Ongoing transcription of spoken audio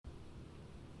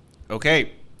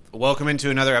Okay, welcome into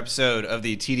another episode of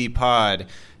the TD Pod.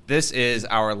 This is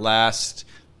our last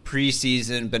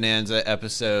preseason Bonanza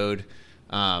episode.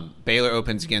 Baylor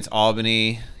opens against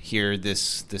Albany here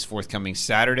this forthcoming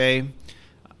Saturday.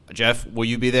 Jeff, will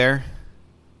you be there?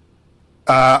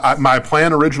 My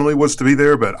plan originally was to be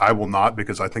there, but I will not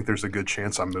because I think there's a good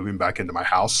chance I'm moving back into my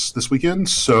house this weekend.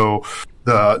 So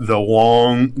the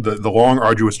long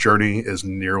arduous journey is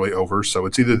nearly over. So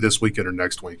it's either this weekend or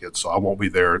next weekend. So I won't be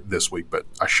there this week, but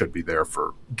I should be there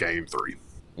for Game 3.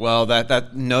 Well,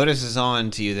 that notice is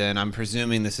on to you then. I'm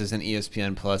presuming this is an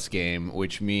ESPN Plus game,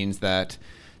 which means that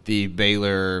the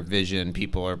Baylor Vision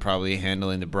people are probably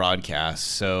handling the broadcast.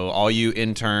 So all you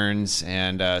interns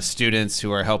and students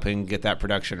who are helping get that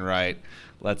production right,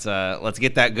 let's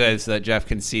get that good so that Jeff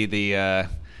can see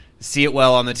it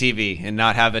well on the TV and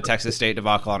not have a Texas State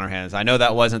debacle on our hands. I know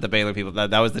that wasn't the Baylor people;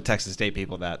 that was the Texas State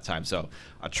people that time. So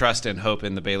I trust and hope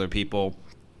in the Baylor people.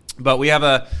 But we have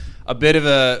a bit of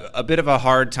a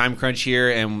hard time crunch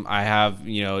here, and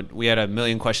we had a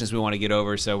million questions we want to get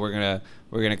over, so we're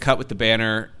gonna cut with the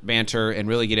banter and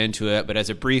really get into it. But as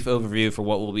a brief overview for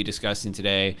what we'll be discussing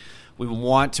today, we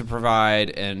want to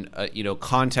provide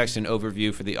context and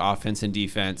overview for the offense and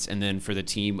defense, and then for the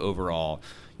team overall.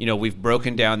 We've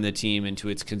broken down the team into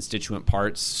its constituent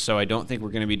parts, so I don't think we're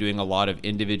going to be doing a lot of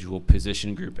individual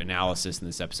position group analysis in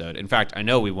this episode. In fact, I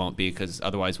know we won't be, because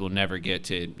otherwise we'll never get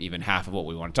to even half of what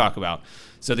we want to talk about.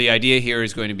 So the idea here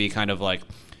is going to be kind of like,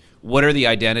 what are the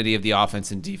identity of the offense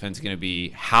and defense going to be?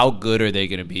 How good are they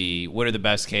going to be? What are the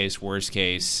best case, worst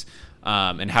case?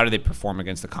 And how do they perform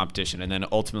against the competition? And then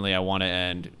ultimately I want to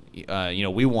end,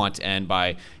 we want to end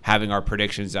by having our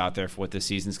predictions out there for what the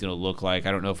season's going to look like.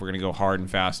 I don't know if we're going to go hard and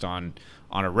fast on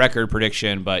a record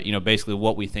prediction, but, basically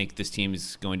what we think this team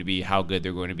is going to be, how good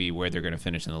they're going to be, where they're going to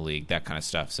finish in the league, that kind of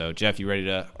stuff. So, Jeff, you ready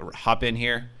to hop in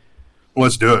here?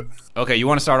 Let's do it. Okay, you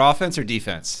want to start offense or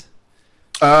defense?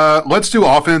 Let's do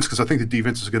offense because I think the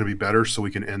defense is going to be better so we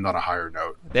can end on a higher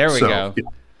note. There we go. Yeah.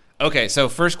 Okay, so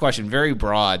first question, very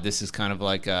broad. This is kind of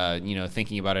like,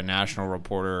 thinking about a national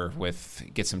reporter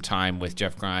get some time with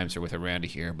Jeff Grimes or with Aranda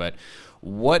here. But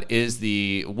what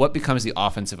becomes the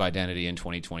offensive identity in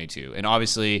 2022? And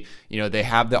obviously, they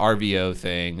have the RVO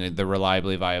thing, the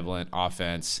reliably violent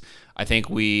offense. I think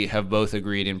we have both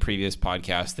agreed in previous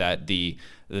podcasts that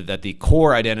the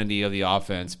core identity of the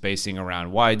offense, basing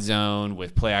around wide zone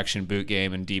with play action boot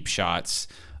game and deep shots,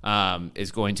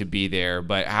 is going to be there.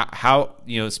 But how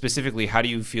specifically, how do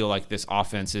you feel like this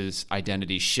offense's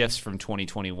identity shifts from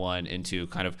 2021 into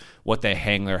kind of what they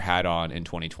hang their hat on in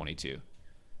 2022?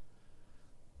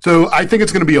 So I think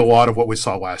it's going to be a lot of what we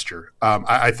saw last year.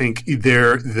 I think if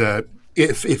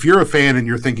you're a fan and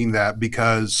you're thinking that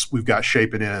because we've got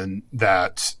Shapen in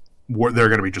that they're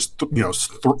going to be just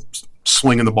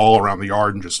slinging the ball around the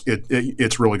yard and just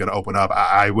it's really going to open up,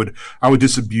 I would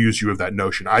disabuse you of that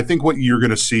notion. I think what you're going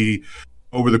to see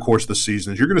over the course of the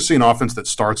season is you're going to see an offense that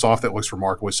starts off that looks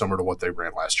remarkably similar to what they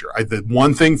ran last year. The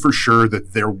one thing for sure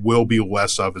that there will be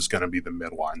less of is going to be the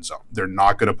midline zone. They're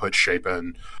not going to put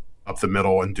Shapen up the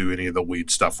middle and do any of the lead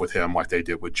stuff with him like they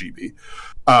did with GB.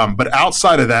 But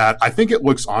outside of that, I think it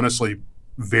looks honestly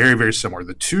very, very similar.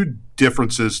 The two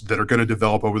differences that are going to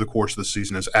develop over the course of the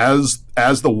season is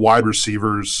as the wide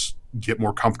receivers get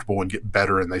more comfortable and get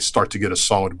better and they start to get a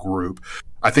solid group,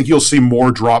 I think you'll see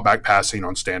more drop back passing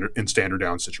in standard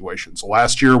down situations.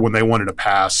 Last year when they wanted to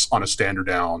pass on a standard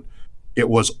down, it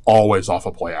was always off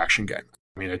a play action game.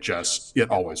 I mean, it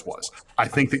always was. I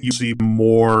think that you see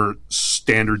more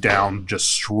standard down, just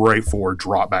straightforward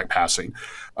drop back passing.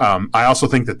 I also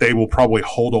think that they will probably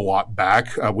hold a lot back.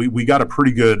 We got a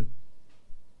pretty good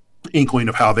inkling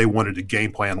of how they wanted to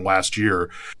game plan last year.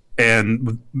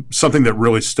 And something that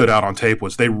really stood out on tape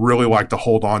was they really like to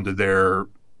hold on to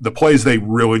the plays they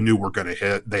really knew were going to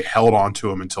hit. They held on to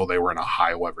them until they were in a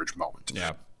high leverage moment.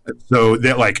 Yeah. So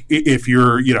that, like, if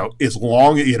you're, as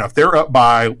long, if they're up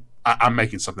by, I'm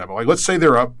making something up, but like, let's say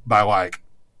they're up by like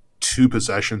 2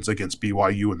 possessions against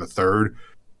BYU in the third,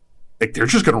 like they're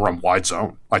just going to run wide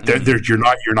zone. Like you're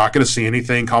not going to see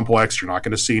anything complex. You're not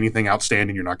going to see anything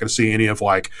outstanding. You're not going to see any of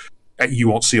you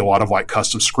won't see a lot of like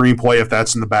custom screenplay if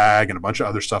that's in the bag and a bunch of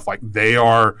other stuff. Like they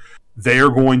are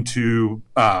going to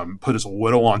put as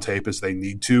little on tape as they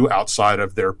need to outside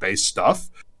of their base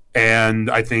stuff. And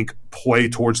I think play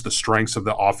towards the strengths of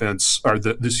the offense, or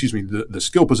the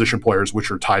skill position players,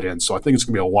 which are tight ends. So I think it's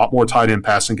going to be a lot more tight end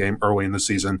passing game early in the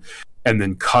season. And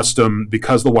then custom,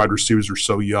 because the wide receivers are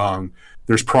so young,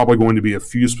 there's probably going to be a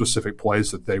few specific plays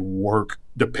that they work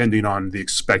depending on the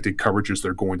expected coverages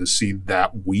they're going to see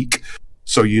that week.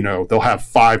 So, they'll have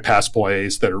 5 pass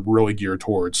plays that are really geared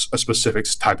towards a specific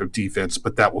type of defense,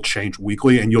 but that will change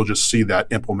weekly, and you'll just see that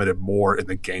implemented more in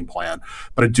the game plan.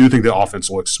 But I do think the offense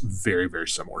looks very, very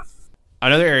similar.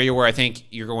 Another area where I think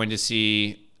you're going to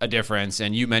see a difference,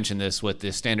 and you mentioned this with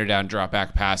the standard down drop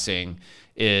back passing,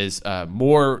 is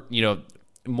more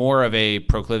of a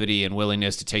proclivity and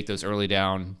willingness to take those early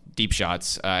down deep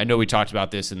shots. I know we talked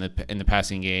about this in the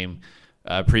passing game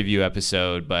preview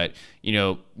episode, but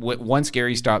once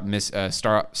Gary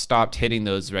stopped hitting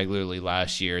those regularly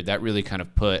last year, that really kind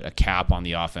of put a cap on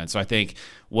the offense. So I think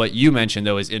what you mentioned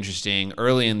though is interesting.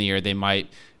 Early in the year, they might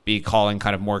be calling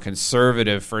kind of more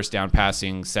conservative first down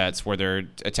passing sets where they're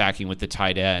attacking with the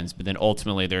tight ends, but then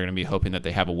ultimately they're going to be hoping that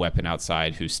they have a weapon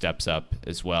outside who steps up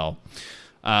as well.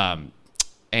 And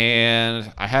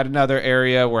I had another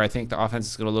area where I think the offense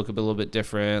is going to look a little bit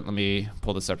different. Let me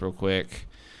pull this up real quick.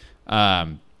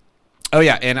 And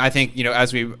I think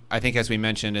as we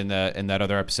mentioned in that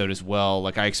other episode as well,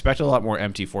 like I expect a lot more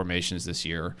empty formations this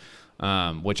year,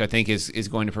 which I think is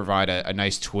going to provide a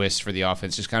nice twist for the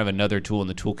offense. Just kind of another tool in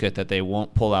the toolkit that they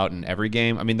won't pull out in every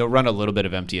game. I mean, they'll run a little bit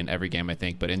of empty in every game, I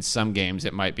think, but in some games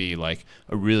it might be like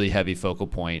a really heavy focal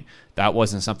point. That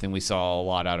wasn't something we saw a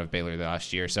lot out of Baylor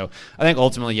last year. So I think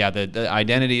ultimately, the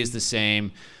identity is the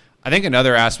same. I think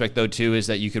another aspect though too is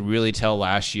that you could really tell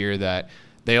last year that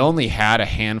they only had a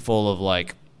handful of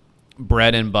like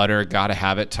bread and butter, gotta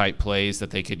have it type plays that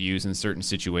they could use in certain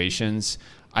situations.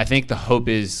 I think the hope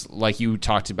is, like you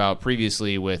talked about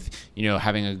previously, with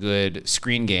having a good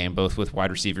screen game, both with wide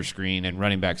receiver screen and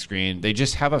running back screen. They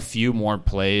just have a few more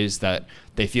plays that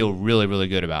they feel really, really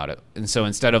good about it. And so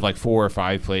instead of like 4 or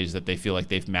 5 plays that they feel like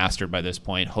they've mastered by this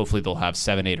point, hopefully they'll have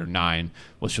 7, 8, or 9,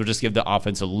 which will just give the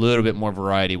offense a little bit more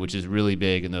variety, which is really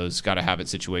big in those gotta have it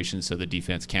situations, so the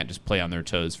defense can't just play on their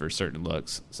toes for certain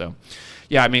looks. So,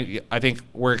 yeah, I mean, I think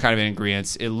we're kind of in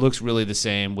agreement. It looks really the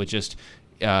same with just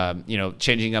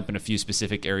changing up in a few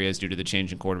specific areas due to the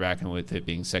change in quarterback and with it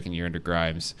being second year under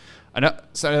Grimes.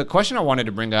 So a question I wanted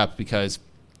to bring up, because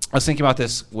I was thinking about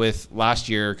this with last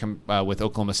year with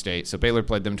Oklahoma State. So Baylor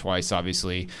played them twice,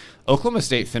 obviously. Oklahoma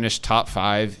State finished top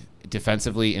 5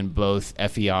 defensively in both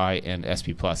FEI and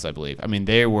SP+, I believe. I mean,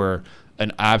 they were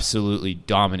an absolutely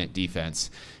dominant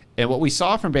defense. And what we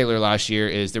saw from Baylor last year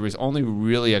is there was only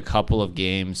really a couple of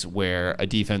games where a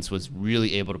defense was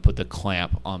really able to put the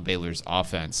clamp on Baylor's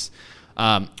offense.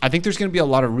 I think there's going to be a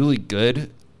lot of really good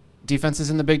defenses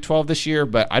in the Big 12 this year,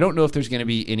 but I don't know if there's going to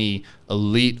be any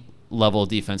elite level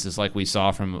defenses like we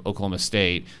saw from Oklahoma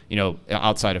State,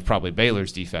 outside of probably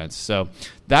Baylor's defense. So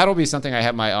that'll be something I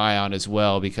have my eye on as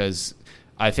well, because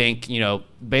I think,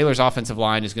 Baylor's offensive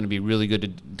line is going to be really good to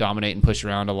dominate and push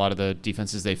around a lot of the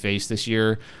defenses they face this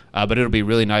year. But it'll be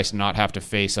really nice to not have to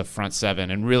face a front 7.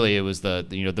 And really it was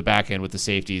the back end with the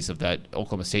safeties of that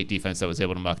Oklahoma State defense that was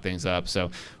able to muck things up.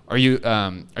 So are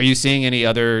you seeing any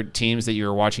other teams that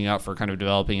you're watching out for kind of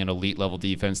developing an elite level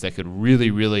defense that could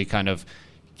really, really kind of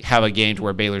have a game to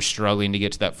where Baylor's struggling to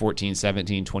get to that 14,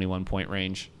 17, 21 point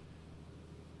range?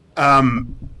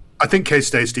 I think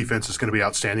K-State's defense is going to be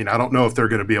outstanding. I don't know if they're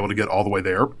going to be able to get all the way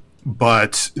there,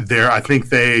 but I think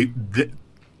they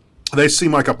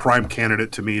seem like a prime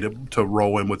candidate to me to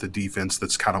roll in with a defense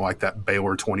that's kind of like that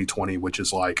Baylor 2020, which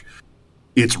is like,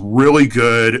 it's really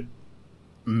good,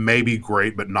 maybe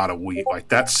great, but not elite. Like,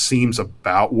 that seems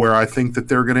about where I think that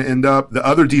they're going to end up. The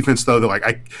other defense, though,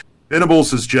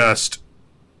 Venables is just,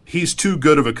 he's too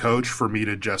good of a coach for me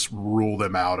to just rule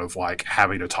them out of like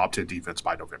having a top 10 defense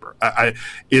by November.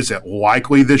 Is it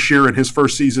likely this year in his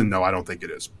first season? No, I don't think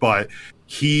it is. But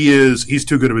he's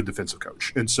too good of a defensive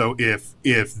coach. And so if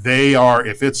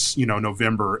it's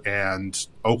November and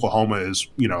Oklahoma is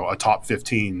a top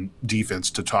 15 defense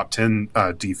to top 10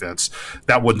 defense,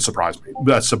 that wouldn't surprise me.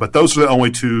 But those are the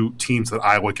only 2 teams that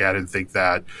I look at and think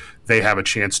that they have a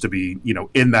chance to be,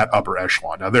 in that upper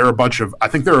echelon. Now, I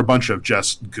think there are a bunch of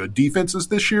just good defenses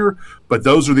this year, but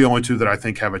those are the only 2 that I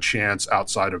think have a chance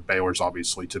outside of Baylor's,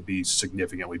 obviously, to be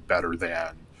significantly better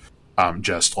than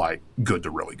just like good to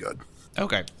really good.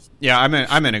 Okay. Yeah, I'm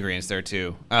in agreement there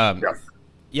too.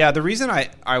 Yeah, the reason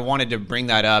I wanted to bring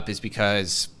that up is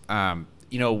because,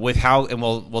 with how, and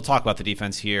we'll talk about the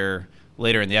defense here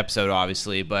later in the episode,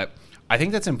 obviously, but I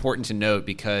think that's important to note,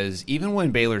 because even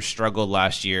when Baylor struggled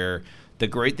last year, the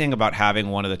great thing about having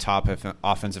one of the top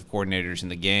offensive coordinators in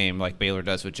the game, like Baylor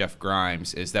does with Jeff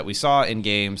Grimes, is that we saw in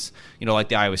games, like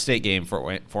the Iowa State game,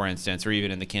 for instance, or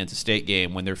even in the Kansas State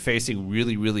game, when they're facing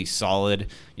really, really solid,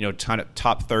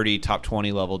 top 30, top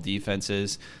 20 level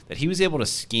defenses, that he was able to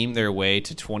scheme their way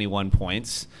to 21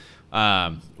 points,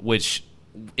 which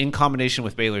in combination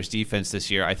with Baylor's defense this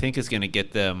year, I think is going to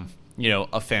get them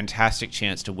a fantastic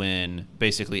chance to win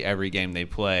basically every game they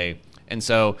play. And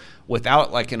so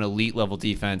without like an elite level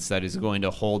defense that is going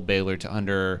to hold Baylor to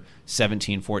under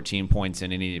 17, 14 points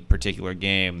in any particular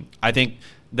game, I think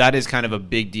that is kind of a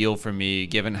big deal for me,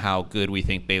 given how good we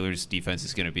think Baylor's defense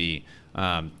is going to be.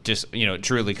 It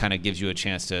truly kind of gives you a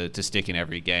chance to stick in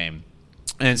every game.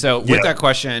 And so with that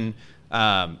question,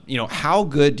 how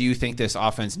good do you think this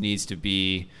offense needs to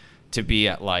be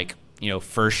at, like,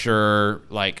 for sure,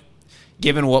 like,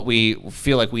 given what we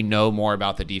feel like we know more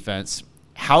about the defense,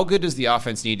 how good does the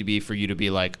offense need to be for you to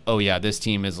be like, oh yeah, this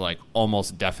team is like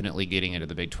almost definitely getting into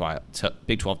the Big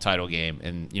 12 title game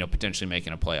and potentially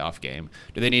making a playoff game?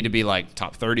 Do they need to be like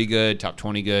top 30 good, top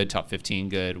 20 good, top 15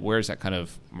 good? Where's that kind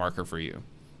of marker for you?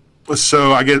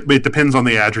 So I guess it depends on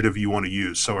the adjective you want to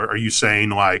use. So are you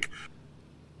saying like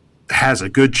has a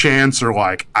good chance, or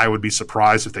like I would be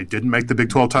surprised if they didn't make the Big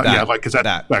 12 title? Yeah, like because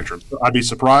that spectrum. So I'd be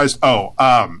surprised.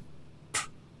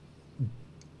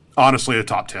 Honestly, a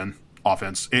top 10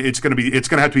 offense. It's going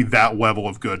to have to be that level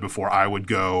of good before I would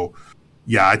go,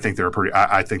 yeah, I think they're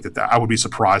I think that I would be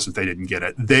surprised if they didn't get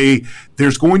it.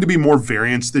 There's going to be more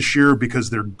variance this year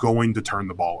because they're going to turn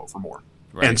the ball over more.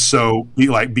 Right. And so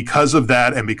because of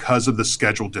that and because of the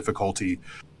schedule difficulty,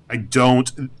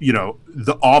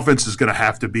 the offense is going to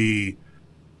have to be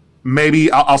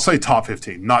maybe I'll say top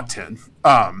 15, not 10.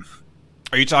 Are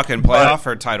you talking playoff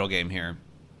or title game here?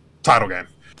 Title game.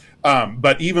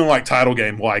 But even like title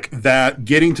game, like that,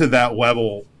 getting to that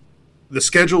level, the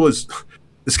schedule is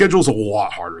a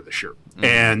lot harder this year,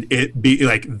 and it be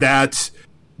like that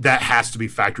has to be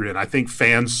factored in. I think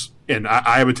fans, and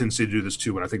I have a tendency to do this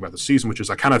too when I think about the season, which is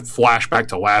I kind of flash back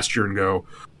to last year and go,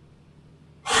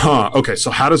 okay, so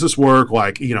how does this work?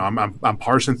 Like, I'm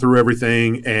parsing through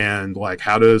everything, and like,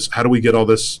 how do we get all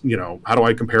this? How do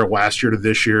I compare last year to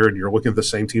this year? And you're looking at the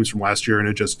same teams from last year,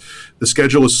 and the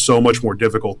schedule is so much more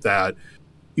difficult that,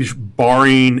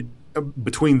 barring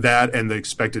between that and the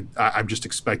expected, I'm just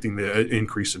expecting the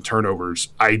increase in turnovers.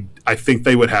 I think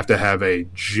they would have to have a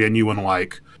genuine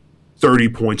 30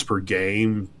 points per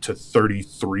game to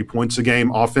 33 points a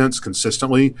game offense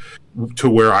consistently, to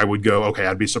where I would go, okay,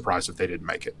 I'd be surprised if they didn't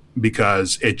make it,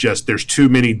 because there's too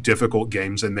many difficult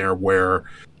games in there where,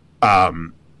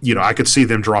 I could see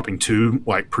them dropping 2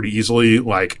 pretty easily.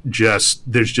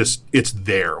 It's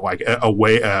there,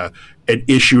 an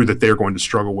issue that they're going to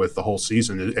struggle with the whole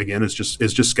season. Again, it's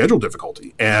just schedule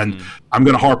difficulty. And I'm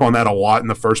going to harp on that a lot in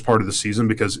the first part of the season,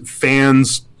 because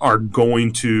fans are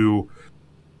going to,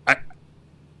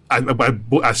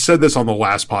 I said this on the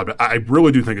last pod, but I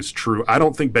really do think it's true. I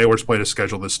don't think Baylor's played a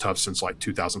schedule this tough since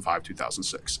 2005,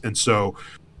 2006. And so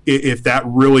if that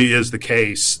really is the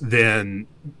case, then,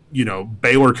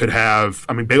 Baylor could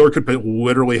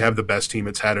literally have the best team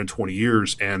it's had in 20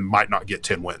 years and might not get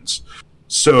 10 wins.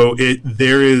 So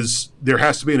there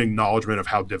has to be an acknowledgement of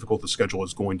how difficult the schedule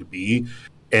is going to be.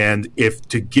 And if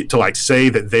to get to say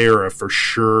that they are for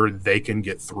sure they can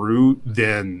get through,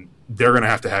 then they're going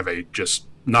to have a just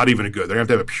not even a good. They're going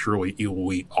to have a purely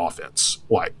elite offense,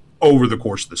 over the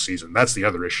course of the season. That's the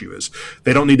other issue, is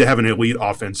they don't need to have an elite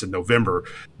offense in November.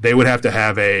 They would have to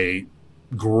have a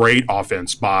great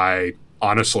offense by,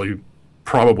 honestly,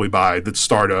 probably by the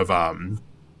start of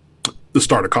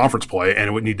conference play, and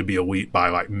it would need to be elite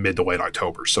by mid to late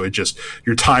October. So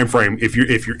your time frame. If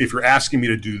you're asking me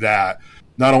to do that,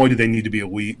 not only do they need to be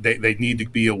elite, they need to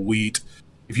be elite.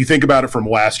 If you think about it from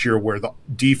last year, where the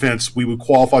defense, we would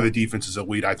qualify the defense as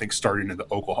elite, I think starting in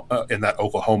that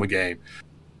Oklahoma game.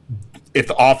 If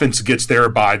the offense gets there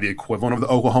by the equivalent of the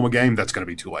Oklahoma game, that's going to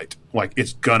be too late.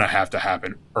 It's going to have to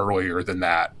happen earlier than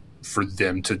that for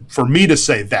me to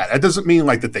say that. That doesn't mean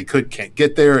that they can't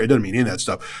get there. It doesn't mean any of that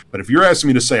stuff. But if you're asking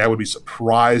me to say I would be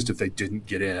surprised if they didn't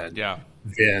get in,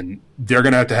 then they're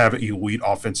going to have elite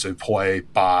offensive play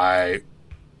by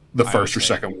the first or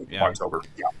second week of October.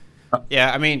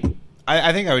 Yeah, I mean,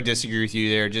 I think I would disagree with you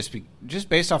there, just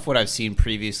based off what I've seen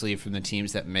previously from the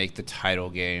teams that make the title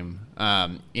game.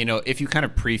 If you kind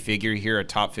of prefigure here a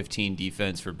top 15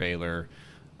 defense for Baylor,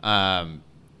 I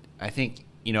think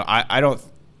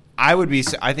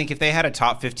I think if they had a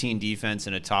top 15 defense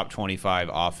and a top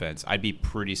 25 offense, I'd be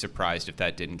pretty surprised if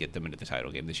that didn't get them into the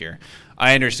title game this year.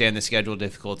 I understand the schedule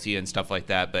difficulty and stuff like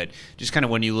that, but just kind of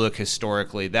when you look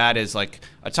historically, that is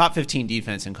a top 15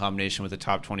 defense in combination with a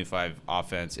top 25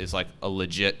 offense is a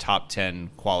legit top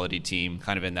 10 quality team,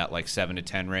 kind of in that 7 to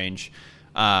 10 range.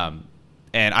 And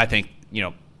I think,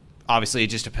 obviously, it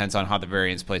just depends on how the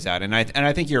variance plays out. And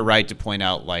I think you're right to point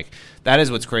out, that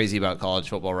is what's crazy about college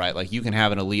football, right? You can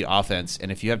have an elite offense,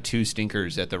 and if you have 2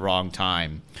 stinkers at the wrong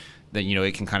time, then,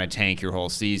 it can kind of tank your whole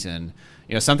season.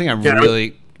 Something I'm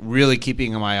really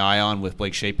keeping my eye on with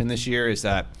Blake Shapen this year is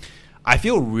that I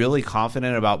feel really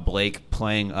confident about Blake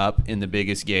playing up in the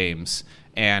biggest games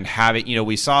and having,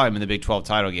 we saw him in the Big 12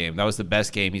 title game. That was the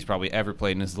best game he's probably ever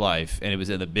played in his life, and it was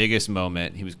in the biggest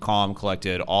moment. He was calm,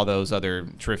 collected, all those other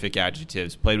terrific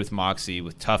adjectives, played with moxie,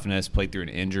 with toughness, played through an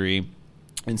injury.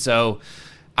 And so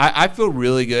I feel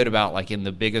really good about, like, in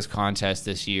the biggest contest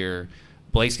this year,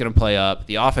 Blake's going to play up.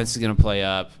 The offense is going to play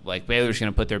up. Like, Baylor's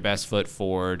going to put their best foot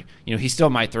forward. He still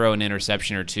might throw an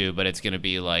interception or two, but it's going to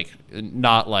be, like,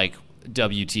 not like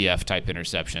WTF type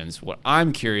interceptions. What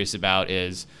I'm curious about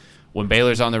is when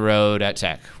Baylor's on the road at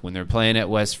Tech, when they're playing at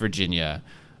West Virginia.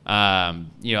 I'm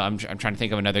trying to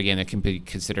think of another game that can be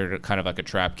considered kind of like a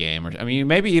trap game. Or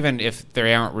maybe even if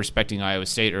they aren't respecting Iowa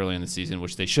State early in the season,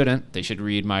 which they shouldn't. They should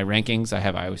read my rankings. I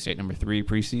have Iowa State number 3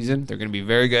 preseason. They're going to be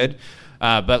very good.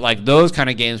 But like those kind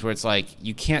of games where it's like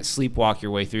you can't sleepwalk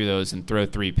your way through those and throw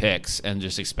 3 picks and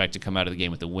just expect to come out of the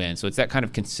game with a win. So it's that kind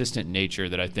of consistent nature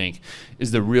that I think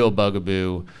is the real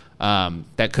bugaboo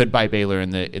that could bite Baylor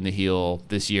in the heel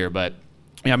this year. But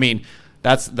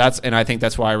that's and I think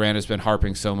that's why Iran been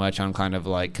harping so much on kind of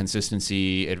like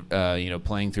consistency,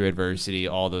 playing through adversity,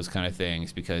 all those kind of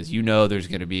things, because there's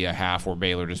going to be a half where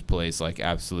Baylor just plays like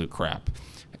absolute crap.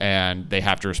 And they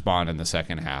have to respond in the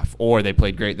second half. Or they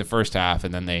played great the first half,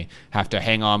 and then they have to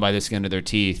hang on by the skin of their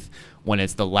teeth when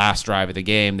it's the last drive of the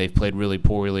game. They've played really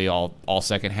poorly all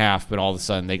second half, but all of a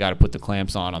sudden they got to put the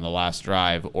clamps on the last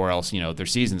drive, or else their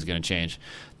season's going to change.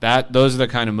 Those are the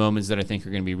kind of moments that I think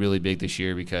are going to be really big this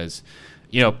year because,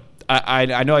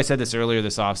 I know I said this earlier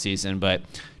this offseason, but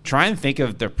try and think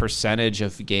of the percentage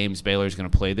of games Baylor's going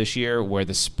to play this year where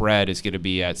the spread is going to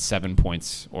be at 7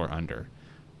 points or under.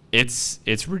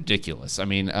 It's ridiculous.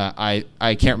 I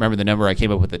can't remember the number I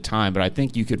came up with at the time, but I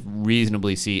think you could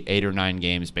reasonably see 8 or 9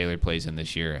 games Baylor plays in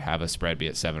this year have a spread be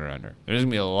at 7 or under. There's going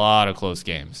to be a lot of close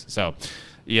games. So,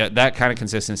 yeah, that kind of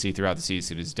consistency throughout the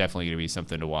season is definitely going to be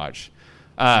something to watch.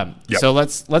 Yep. So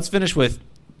let's finish with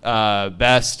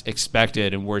best,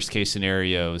 expected, and worst case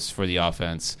scenarios for the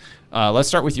offense. Let's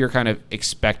start with your kind of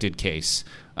expected case.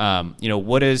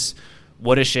 What does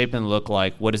Shapen look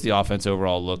like? What does the offense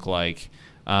overall look like?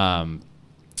 And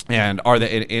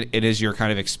it is your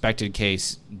kind of expected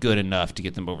case good enough to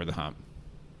get them over the hump?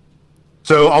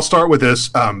 So I'll start with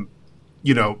this.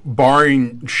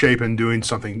 Barring Shapen doing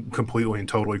something completely and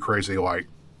totally crazy, like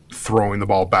throwing the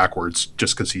ball backwards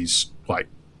just because he's like,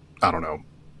 I don't know,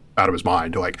 out of his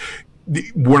mind. Like,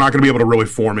 we're not going to be able to really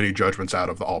form any judgments out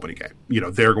of the Albany game.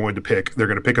 They're going to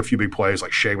pick a few big plays.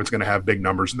 Like, Shapen's going to have big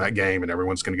numbers in that game, and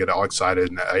everyone's going to get all excited.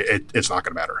 And it's not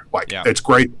going to matter. Like, It's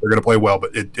great. They're going to play well,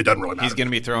 but it doesn't really matter. He's going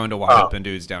to be throwing to wide open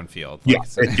dudes downfield.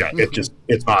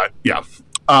 It's not. Yeah.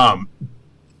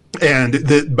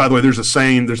 And by the way,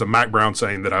 there's a Mac Brown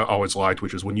saying that I always liked,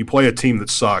 which is when you play a team that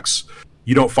sucks,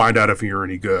 you don't find out if you're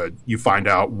any good. You find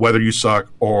out whether you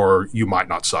suck or you might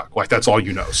not suck. Like, that's all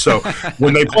you know. So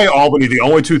when they play Albany, the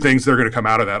only 2 things that are going to come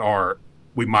out of that are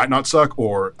we might not suck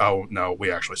or, oh, no,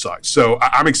 we actually suck. So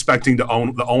I'm expecting to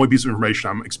own – the only piece of information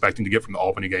I'm expecting to get from the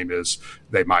Albany game is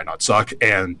they might not suck,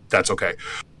 and that's okay.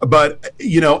 But,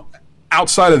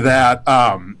 outside of that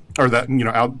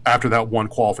after that one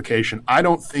qualification, I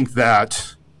don't think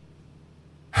that –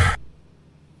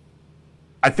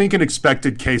 I think an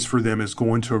expected case for them is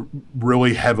going to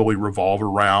really heavily revolve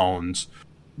around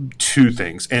 2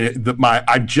 things, and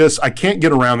I can't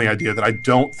get around the idea that I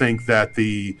don't think that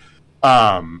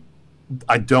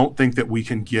we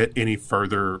can get any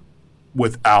further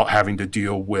without having to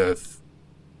deal with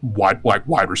wide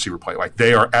receiver play. Like,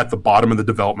 they are at the bottom of the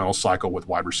developmental cycle with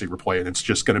wide receiver play, and it's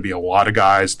just going to be a lot of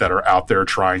guys that are out there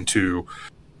trying to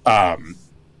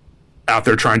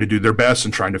do their best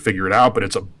and trying to figure it out, but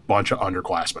it's a bunch of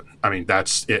underclassmen.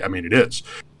 That's it. It is.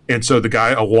 And so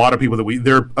a lot of people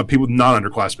there are people not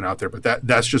underclassmen out there, but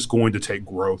that's just going to take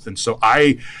growth. And so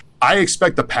I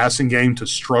expect the passing game to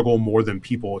struggle more than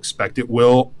people expect it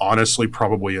will, honestly,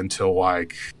 probably until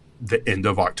like the end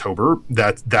of October.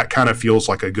 That kind of feels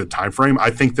like a good time frame. I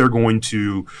think they're going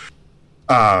to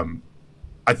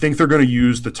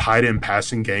use the tight end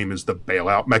passing game as the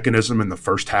bailout mechanism in the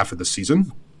first half of the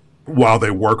season, while they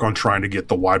work on trying to get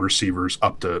the wide receivers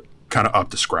up to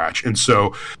scratch. And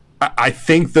so I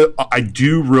think that I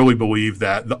do really believe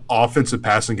that the offensive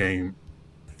passing game,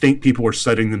 I think people are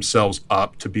setting themselves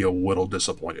up to be a little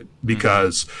disappointed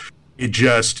because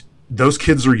those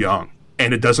kids are young,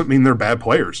 and it doesn't mean they're bad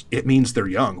players. It means they're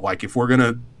young. Like, if we're going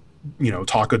to,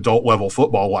 talk adult level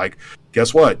football, like,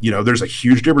 guess what? There's a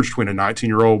huge difference between a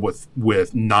 19-year-old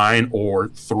with 9 or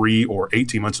 3 or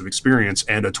 18 months of experience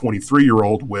and a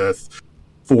 23-year-old with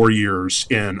 4 years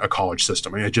in a college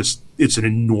system. I mean, it's an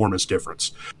enormous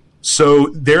difference. So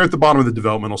they're at the bottom of the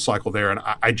developmental cycle there, and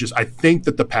I think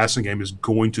that the passing game is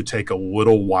going to take a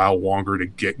little while longer to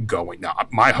get going. Now,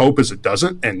 my hope is it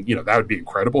doesn't, and that would be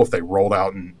incredible if they rolled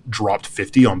out and dropped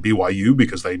 50 on BYU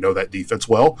because they know that defense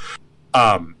well.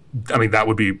 I mean, that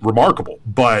would be remarkable.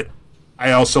 But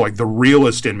I also, like, the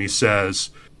realist in me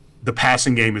says the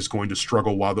passing game is going to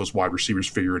struggle while those wide receivers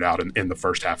figure it out in the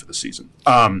first half of the season.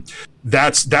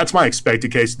 That's my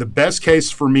expected case. The best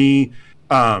case for me,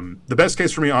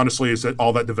 honestly, is that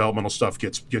all that developmental stuff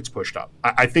gets pushed up.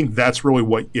 I think that's really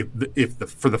what,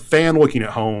 for the fan looking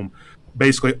at home,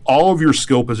 basically all of your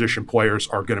skill position players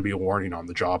are going to be learning on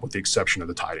the job with the exception of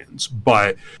the tight ends.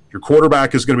 But your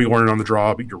quarterback is going to be learning on the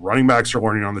job, your running backs are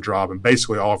learning on the job, and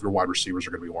basically all of your wide receivers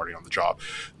are going to be learning on the job.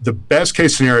 The best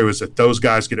case scenario is that those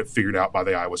guys get it figured out by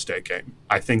the Iowa State game.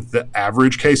 I think the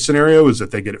average case scenario is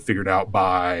that they get it figured out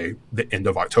by the end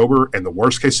of October, and the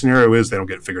worst case scenario is they don't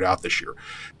get it figured out this year.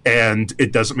 And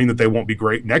it doesn't mean that they won't be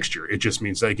great next year. It just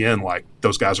means that, again, like,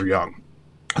 those guys are young.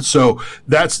 So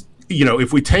that's,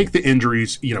 if we take the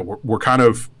injuries, we're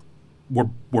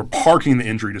parking the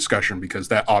injury discussion because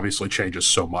that obviously changes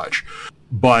so much.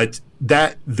 But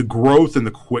that the growth and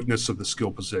the quickness of the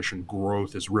skill position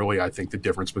growth is really, I think, the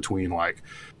difference between, like,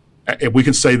 if we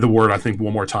can say the word, I think,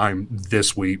 one more time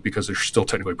this week because there's still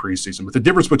technically preseason, but the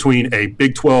difference between a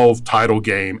Big 12 title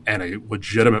game and a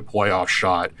legitimate playoff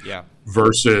shot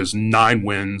versus 9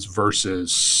 wins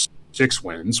versus 6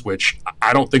 wins, which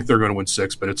I don't think they're going to win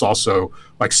 6, but it's also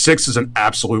like 6 is an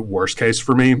absolute worst case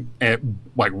for me, and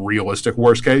like realistic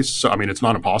worst case. So, I mean, it's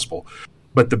not impossible,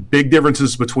 but the big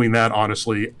differences between that,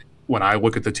 honestly, when I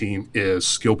look at the team, is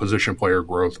skill position player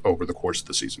growth over the course of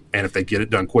the season. And if they get it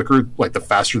done quicker, like the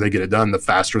faster they get it done, the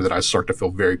faster that I start to feel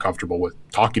very comfortable with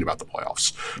talking about the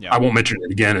playoffs. I won't mention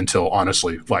it again until,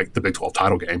 honestly, like the Big 12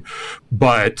 title game,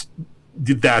 but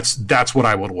that's what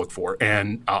I would look for.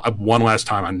 And one last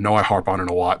time, I know I harp on it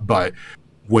a lot, but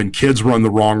when kids run the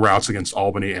wrong routes against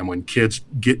Albany and when kids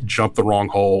jump the wrong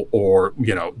hole or,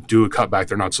 do a cutback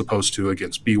they're not supposed to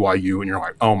against BYU, and you're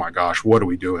like, oh my gosh, what are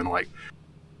we doing? Like,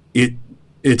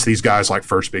 it's these guys like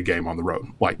first big game on the road,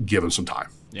 like, give them some time,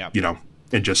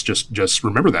 and just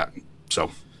remember that. So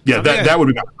yeah, that would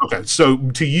be bad. Okay. So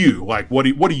to you, like, what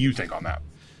do you think on that?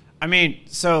 I mean,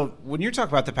 so when you're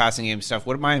talking about the passing game stuff,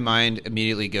 what my mind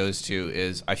immediately goes to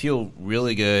is I feel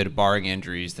really good, barring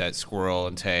injuries, that Squirrel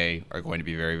and Tay are going to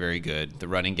be very, very good. The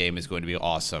running game is going to be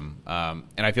awesome. And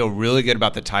I feel really good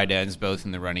about the tight ends, both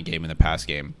in the running game and the pass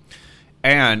game.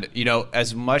 And,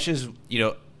 as much as,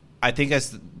 I think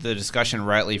as the discussion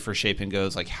rightly for Shapen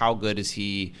goes, like, how good is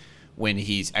he when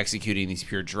he's executing these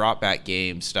pure drop back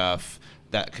game stuff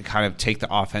that could kind of take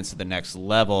the offense to the next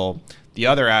level? The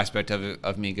other aspect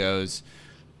of me goes,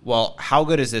 well, how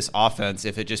good is this offense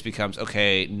if it just becomes,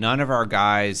 okay, none of our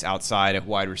guys outside of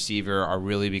wide receiver are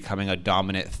really becoming a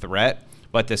dominant threat,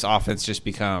 but this offense just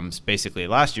becomes basically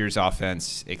last year's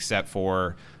offense except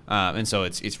for, and so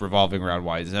it's revolving around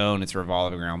wide zone, it's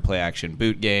revolving around play action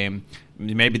boot game.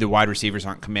 Maybe the wide receivers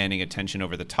aren't commanding attention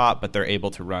over the top, but they're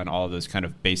able to run all of those kind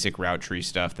of basic route tree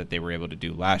stuff that they were able to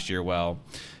do last year well.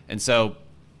 And so,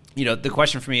 the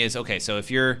question for me is, okay, so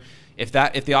if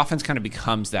the offense kind of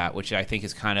becomes that, which I think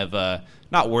is kind of a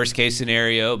not worst case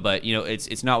scenario, but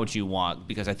it's not what you want,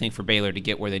 because I think for Baylor to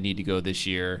get where they need to go this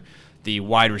year, the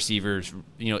wide receivers,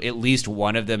 at least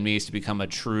one of them needs to become a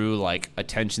true, like,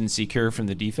 attention seeker from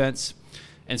the defense.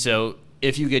 And so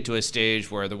if you get to a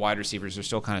stage where the wide receivers are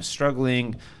still kind of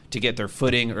struggling to get their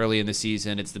footing early in the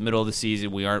season, it's the middle of the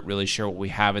season, we aren't really sure what we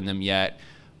have in them yet.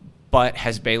 But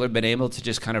has Baylor been able to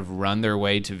just kind of run their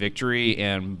way to victory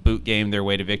and boot game their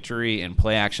way to victory and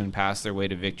play action pass their way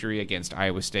to victory against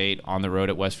Iowa State, on the road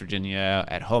at West Virginia,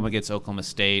 at home against Oklahoma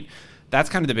State? That's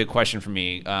kind of the big question for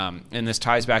me. And this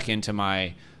ties back into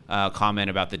my comment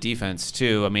about the defense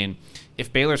too. I mean,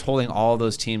 if Baylor's holding all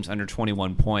those teams under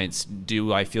 21 points,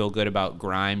 do I feel good about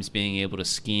Grimes being able to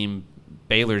scheme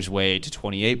Baylor's way to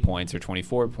 28 points or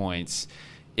 24 points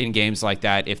in games like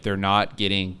that if they're not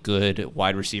getting good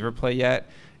wide receiver play yet?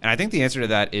 And I think the answer to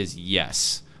that is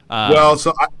yes.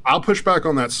 So I'll push back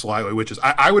on that slightly, which is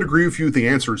I would agree with you. The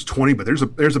answer is 20, but there's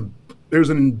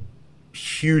a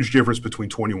huge difference between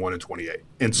 21 and 28.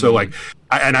 And so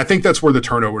I think that's where the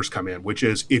turnovers come in, which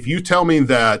is if you tell me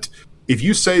that, if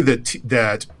you say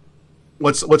that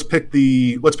let's pick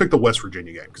the West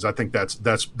Virginia game, because I think that's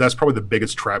probably the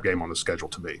biggest trap game on the schedule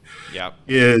to me. Yeah.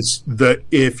 Is that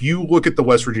if you look at the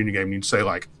West Virginia game and you say,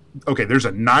 like, okay, there's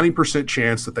a 90%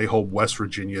 chance that they hold West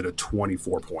Virginia to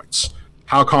 24 points.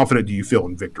 How confident do you feel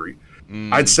in victory?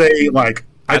 I'd say, like,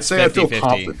 I'd say 50, I feel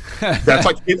confident. That's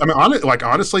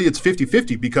honestly, it's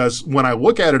 50-50 because when I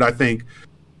look at it, I think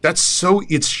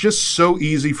it's just so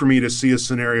easy for me to see a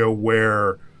scenario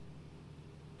where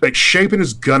like Shapen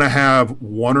is going to have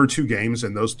one or two games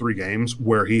in those 3 games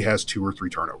where he has 2 or 3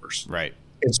 turnovers. Right.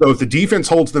 And so if the defense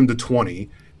holds them to 20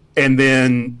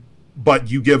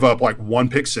 but you give up like 1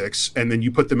 pick six and then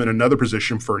you put them in another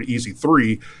position for an easy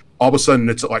 3, all of a sudden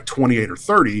it's at like 28 or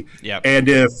 30. Yep. And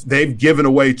if they've given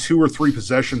away 2 or 3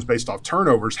 possessions based off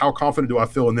turnovers, how confident do I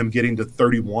feel in them getting to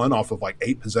 31 off of like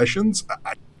 8 possessions?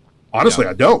 Honestly,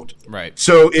 I don't. Right.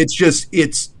 So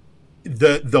it's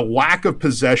the lack of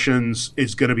possessions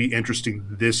is going to be interesting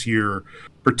this year,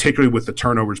 particularly with the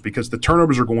turnovers, because the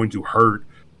turnovers are going to hurt.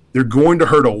 They're going to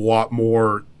hurt a lot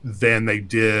more than they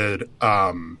did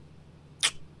under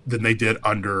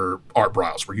Art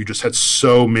Briles, where you just had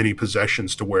so many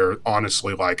possessions to where,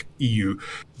 honestly, like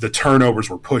the turnovers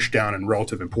were pushed down in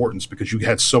relative importance because you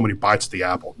had so many bites of the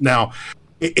apple. Now,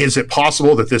 is it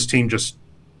possible that this team just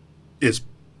is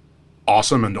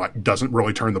awesome and like doesn't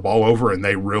really turn the ball over and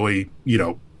they really,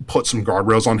 put some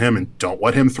guardrails on him and don't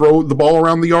let him throw the ball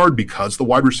around the yard because the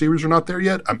wide receivers are not there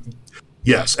yet?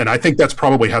 Yes, and I think that's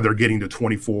probably how they're getting to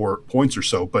 24 points or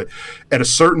so. But at a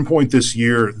certain point this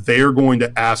year, they're going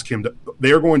to ask Shapen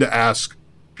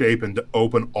to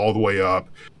open all the way up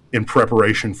in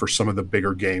preparation for some of the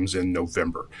bigger games in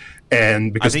November.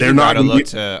 And because they're not going to look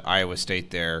to Iowa State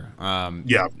there.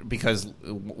 Because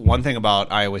one thing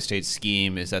about Iowa State's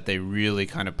scheme is that they really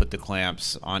kind of put the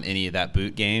clamps on any of that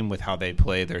boot game with how they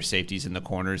play their safeties in the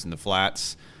corners and the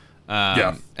flats.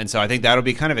 And so I think that'll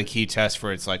be kind of a key test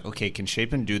where it's like, okay, can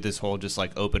Shapen do this whole just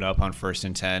like open up on 1st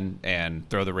and 10 and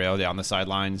throw the rail down the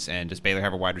sidelines, and does Baylor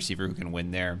have a wide receiver who can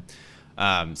win there?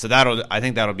 So I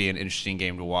think that'll be an interesting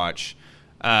game to watch.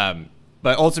 But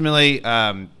ultimately,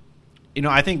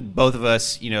 I think both of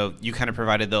us, you kind of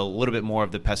provided a little bit more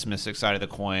of the pessimistic side of the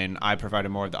coin. I provided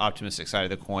more of the optimistic side of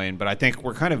the coin. But I think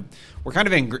we're kind of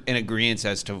in agreement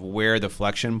as to where the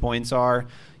flexion points are.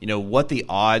 What the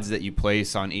odds that you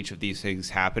place on each of these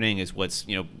things happening is what's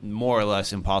more or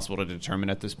less impossible to determine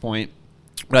at this point.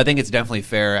 But I think it's definitely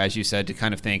fair, as you said, to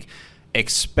kind of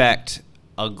expect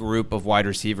a group of wide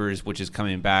receivers, which is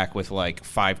coming back with like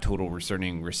 5 total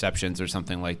returning receptions or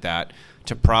something like that,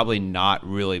 to probably not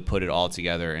really put it all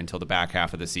together until the back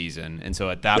half of the season. And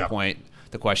so at that point,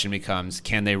 the question becomes,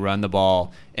 can they run the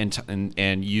ball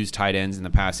and use tight ends in the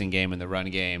passing game and the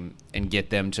run game and get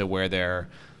them to where they're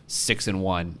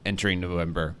 6-1 entering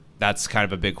November? That's kind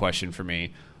of a big question for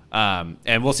me.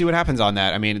 And we'll see what happens on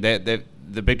that. I mean,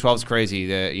 the Big 12 is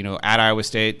crazy. At Iowa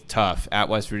State, tough. At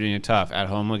West Virginia, tough. At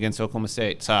home against Oklahoma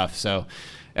State, tough. So,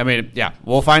 I mean,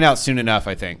 we'll find out soon enough,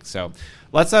 I think. So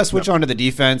let's switch on to the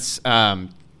defense.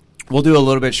 We'll do a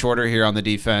little bit shorter here on the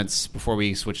defense before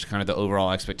we switch to kind of the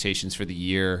overall expectations for the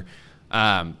year.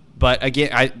 But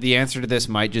again, the answer to this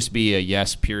might just be a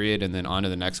yes, period, and then on to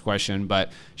the next question.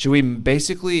 But should we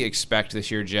basically expect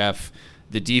this year, Jeff,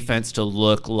 the defense to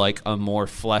look like a more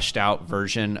fleshed out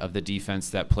version of the defense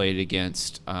that played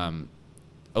against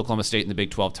Oklahoma State in the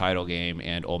Big 12 title game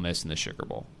and Ole Miss in the Sugar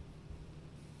Bowl?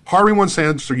 Part of me wants to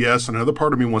answer yes, and another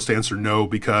part of me wants to answer no,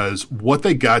 because what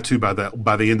they got to by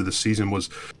the end of the season was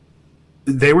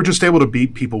they were just able to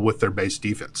beat people with their base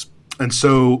defense. And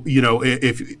so,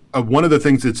 if one of the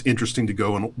things that's interesting to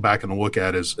go back and look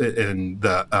at is in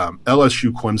the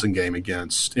LSU Clemson game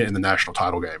in the national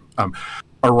title game.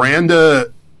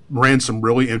 Aranda ran some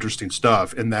really interesting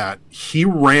stuff in that he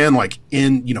ran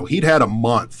he'd had a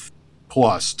month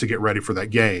plus to get ready for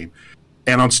that game.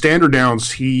 And on standard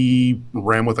downs, he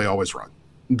ran what they always run.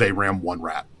 They ran one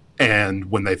rat.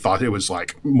 And when they thought it was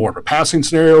like more of a passing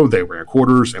scenario, they ran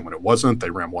quarters. And when it wasn't,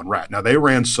 they ran one rat. Now, they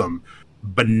ran some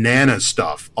banana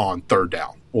stuff on 3rd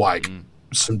down,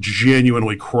 some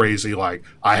genuinely crazy, I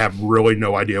have really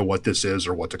no idea what this is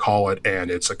or what to call it, and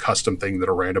it's a custom thing that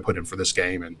Aranda put in for this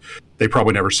game, and they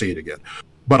probably never see it again.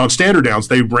 But on standard downs,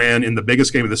 they ran in the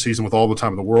biggest game of the season with all the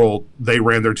time in the world. They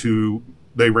ran the 2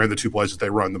 plays that they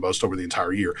run the most over the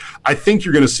entire year. I think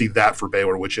you're going to see that for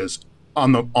Baylor, which is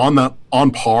on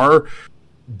par.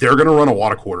 They're going to run a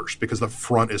lot of quarters because the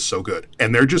front is so good,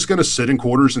 and they're just going to sit in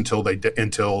quarters until they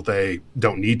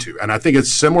don't need to. And I think it's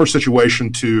a similar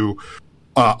situation to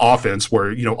offense,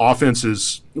 where offense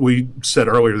is, we said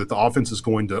earlier that the offense is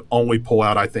going to only pull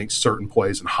out, I think, certain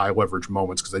plays in high leverage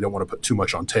moments because they don't want to put too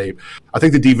much on tape. I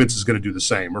think the defense is going to do the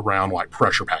same around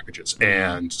pressure packages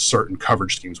and certain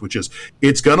coverage schemes, which is,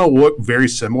 it's going to look very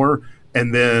similar.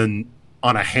 And then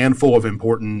on a handful of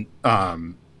important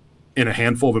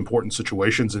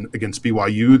situations and against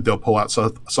BYU, they'll pull out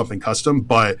something custom.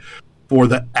 But for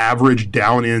the average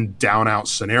down in, down out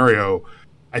scenario,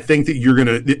 I think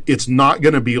that it's not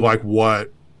gonna be like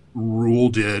what Rule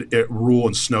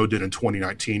and Snow did in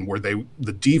 2019, where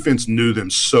the defense knew them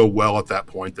so well at that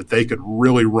point that they could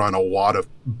really run a lot of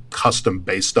custom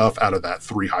base stuff out of that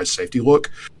 3 high safety look.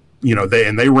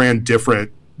 They ran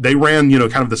different. They ran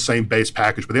kind of the same base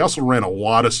package, but they also ran a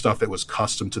lot of stuff that was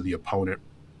custom to the opponent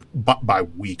by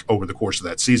week over the course of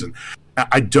that season.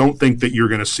 I don't think that you're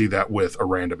going to see that with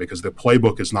Aranda, because the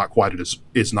playbook is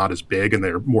not as big, and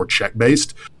they're more check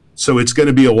based. So it's going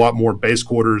to be a lot more base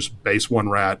quarters, base one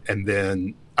rat, and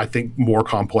then I think more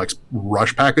complex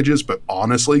rush packages, but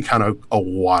honestly, kind of a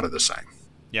lot of the same.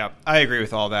 Yeah, I agree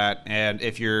with all that. And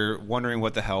if you're wondering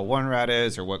what the hell one rat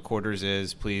is or what quarters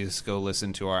is, please go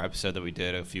listen to our episode that we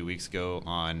did a few weeks ago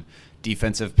on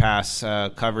defensive pass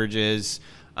coverages.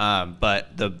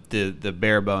 But the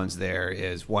bare bones there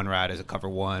is one rat is a cover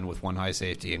 1 with 1 high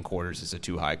safety, and quarters is a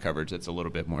 2 high coverage that's a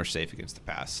little bit more safe against the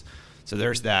pass. So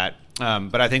there's that.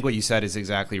 But I think what you said is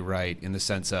exactly right, in the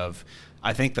sense of,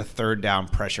 I think the third down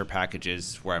pressure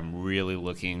packages where I'm really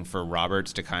looking for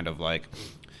Roberts to kind of like,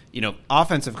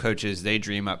 offensive coaches, they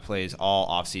dream up plays all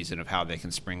offseason of how they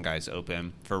can spring guys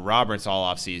open. For Roberts,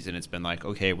 all offseason, it's been like,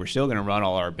 okay, we're still going to run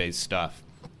all our base stuff.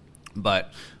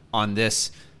 But on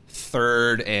this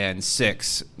 3rd and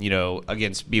 6,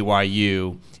 against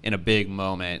BYU in a big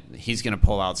moment, he's going to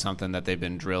pull out something that they've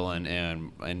been drilling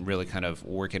and really kind of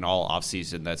working all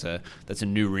offseason. That's a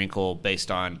new wrinkle based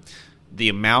on the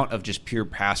amount of just pure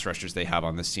pass rushers they have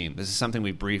on this team. This is something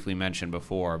we briefly mentioned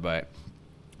before, but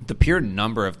the pure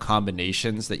number of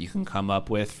combinations that you can come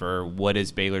up with for what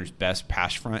is Baylor's best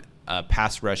pass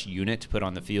rush unit to put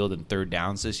on the field in third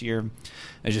downs this year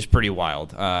is just pretty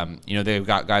wild. They've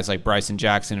got guys like Bryson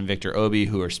Jackson and Victor Obi,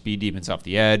 who are speed demons off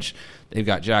the edge. They've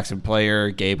got Jackson Player,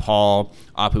 Gabe Hall,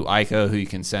 Apu Aiko, who you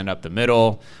can send up the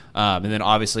middle. And then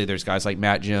obviously there's guys like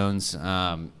Matt Jones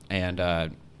I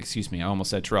almost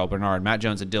said Terrell Bernard. Matt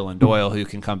Jones and Dylan Doyle, who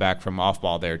can come back from off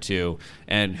ball there too.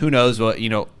 And who knows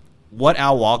what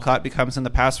Al Walcott becomes in the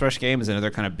pass rush game is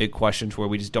another kind of big question, to where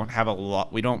we just don't have a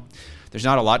lot. There's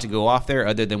not a lot to go off there,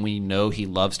 other than we know he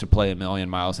loves to play a million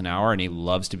miles an hour and he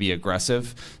loves to be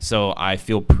aggressive. So I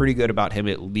feel pretty good about him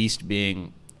at least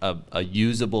being a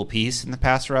usable piece in the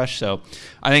pass rush. So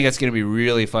I think it's going to be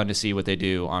really fun to see what they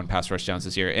do on pass rush downs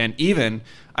this year. And even,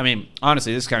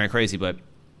 honestly, this is kind of crazy, but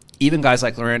even guys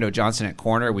like Lorando Johnson at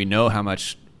corner, we know how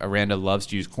much Aranda loves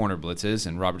to use corner blitzes,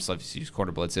 and Roberts loves to use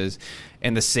corner blitzes.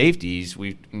 And the safeties,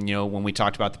 when we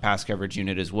talked about the pass coverage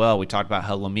unit as well, we talked about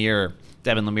how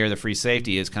Devin Lemire, the free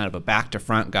safety, is kind of a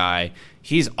back-to-front guy.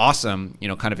 He's awesome,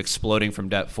 kind of exploding from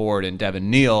depth forward, and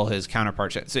Devin Neal, his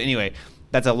counterpart. So anyway,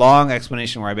 that's a long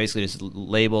explanation where I basically just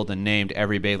labeled and named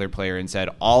every Baylor player and said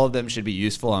all of them should be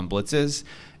useful on blitzes.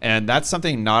 And that's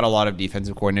something not a lot of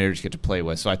defensive coordinators get to play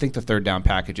with. So I think the third down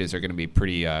packages are going to be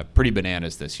pretty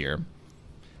bananas this year.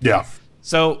 Yeah.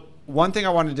 So one thing I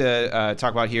wanted to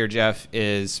talk about here, Jeff,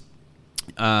 is,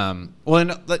 I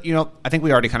think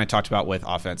we already kind of talked about with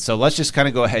offense. So let's just kind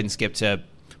of go ahead and skip to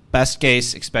best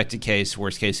case, expected case,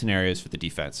 worst case scenarios for the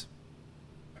defense.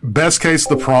 Best case,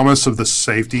 the promise of the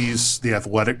safeties, the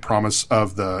athletic promise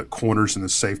of the corners and the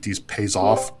safeties pays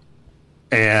off.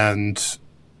 And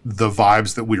the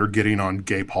vibes that we are getting on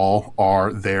Gabe Hall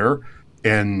are there.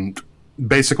 And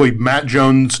basically, Matt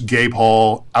Jones, Gabe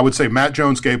Hall, I would say Matt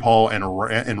Jones, Gabe Hall,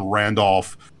 and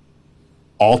Randolph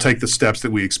all take the steps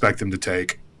that we expect them to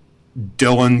take.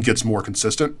 Dylan gets more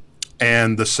consistent.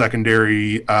 And the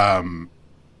secondary, I'll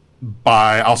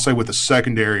say with the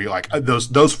secondary, like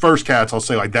those first cats, I'll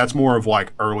say like that's more of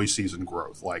like early season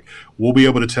growth. Like we'll be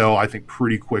able to tell, I think,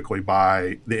 pretty quickly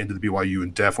by the end of the BYU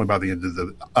and definitely by the end of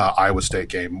the Iowa State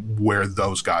game where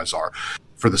those guys are.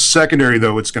 For the secondary,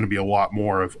 though, it's going to be a lot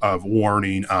more of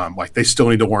learning. Like they still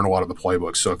need to learn a lot of the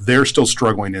playbooks. So if they're still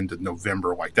struggling into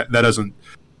November, like that doesn't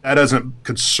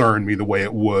concern me the way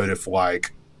it would if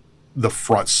like the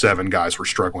front 7 guys were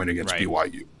struggling against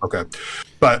BYU. Okay.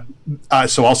 But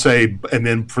so I'll say, and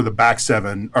then for the back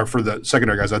 7 or for the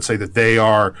secondary guys, I'd say that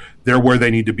they're where they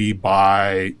need to be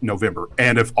by November.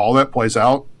 And if all that plays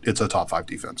out, it's a top 5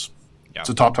 defense. Yeah. It's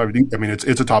a top 5.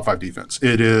 It's a top 5 defense.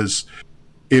 It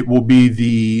will be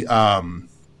the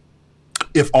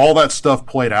if all that stuff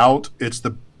played out, it's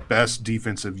the best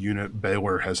defensive unit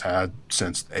Baylor has had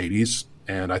since the 80s.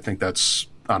 And I think that's,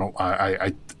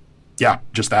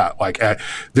 just that. Like,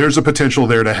 there's a potential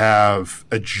there to have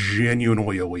a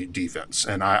genuinely elite defense,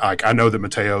 and I know that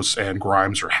Mateos and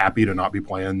Grimes are happy to not be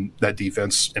playing that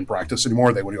defense in practice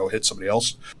anymore. They want to go hit somebody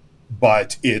else,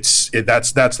 but that's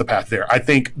the path there. I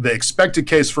think the expected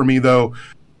case for me, though,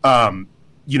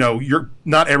 you're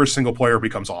not every single player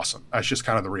becomes awesome. That's just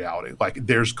kind of the reality. Like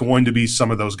there's going to be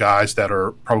some of those guys that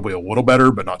are probably a little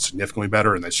better, but not significantly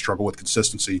better, and they struggle with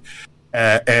consistency.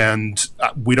 And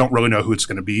we don't really know who it's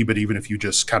going to be. But even if you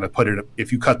just kind of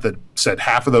if you said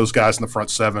half of those guys in the front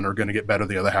seven are going to get better,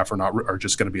 the other half are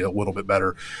just going to be a little bit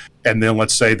better. And then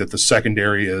let's say that the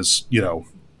secondary is,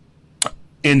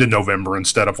 end of November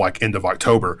instead of like end of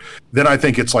October, then I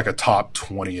think it's like a top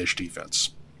 20-ish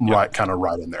defense. Yep. Right, kind of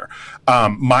right in there.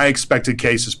 My expected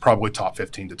case is probably top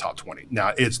 15 to top 20.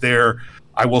 Now, it's there.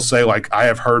 I will say, like, I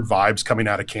have heard vibes coming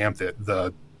out of camp that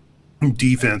the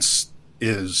defense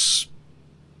is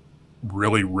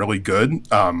really, really good.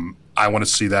 I want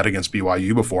to see that against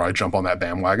BYU before I jump on that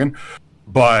bandwagon.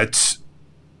 But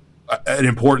an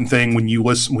important thing when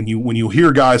you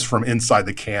hear guys from inside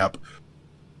the camp,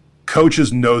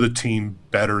 coaches know the team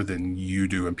better than you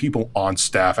do, and people on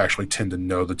staff actually tend to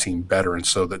know the team better. And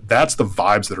so that's the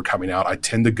vibes that are coming out. I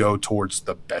tend to go towards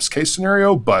the best case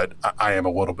scenario, but I am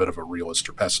a little bit of a realist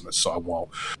or pessimist, so I won't.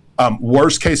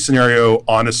 Worst case scenario,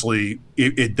 honestly,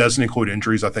 it doesn't include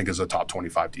injuries, I think, is a top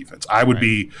 25 defense. I would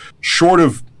be short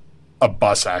of a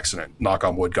bus accident, knock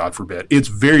on wood, God forbid. It's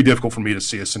very difficult for me to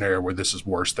see a scenario where this is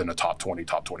worse than a top 20,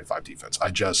 top 25 defense.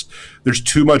 There's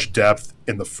too much depth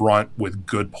in the front with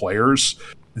good players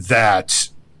that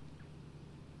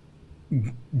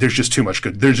there's just too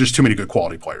many good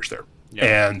quality players there.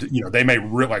 Yeah. And, they may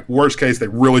like worst case, they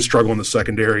really struggle in the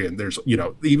secondary. And there's,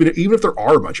 even if there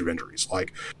are a bunch of injuries,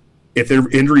 like if there are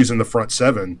injuries in the front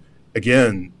seven,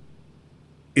 again,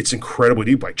 it's incredibly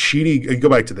deep. Like Chidi, go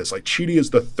back to this. Like Chidi is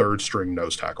the third string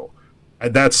nose tackle,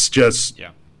 and that's just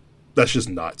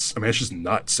nuts. I mean, it's just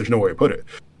nuts. There's no way to put it.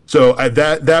 So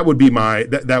that would be mine.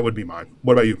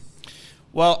 What about you?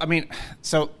 Well, I mean,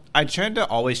 so I tend to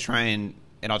always try and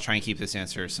I'll try and keep this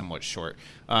answer somewhat short.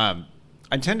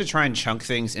 I tend to try and chunk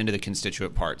things into the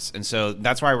constituent parts, and so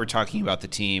that's why we're talking about the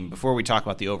team before we talk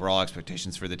about the overall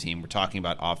expectations for the team. We're talking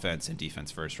about offense and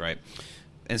defense first, right?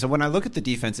 And so when I look at the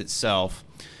defense itself,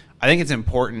 I think it's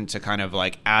important to kind of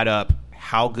like add up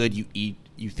how good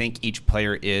you think each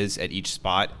player is at each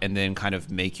spot, and then kind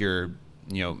of make your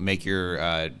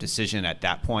decision at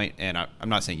that point. And I'm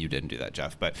not saying you didn't do that,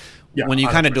 Jeff, but when you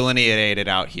kind of delineate it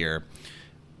out here,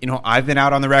 I've been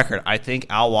out on the record. I think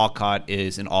Al Walcott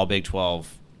is an all Big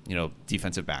 12,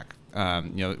 defensive back.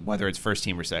 Whether it's first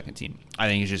team or second team, I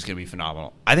think he's just going to be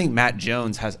phenomenal. I think Matt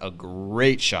Jones has a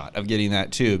great shot of getting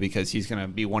that too, because he's going to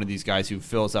be one of these guys who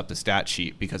fills up the stat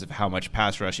sheet because of how much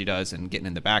pass rush he does and getting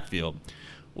in the backfield.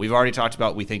 We've already talked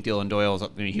about, we think Dylan Doyle's,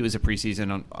 he was a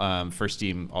preseason first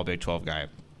team all Big 12 guy.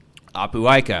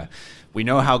 Apu Ika, we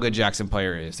know how good Jackson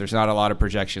Player is. There's not a lot of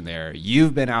projection there.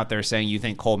 You've been out there saying you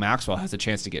think Cole Maxwell has a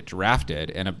chance to get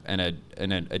drafted and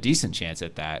a decent chance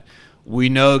at that. We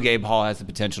know Gabe Hall has the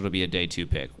potential to be a day 2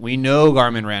 pick. We know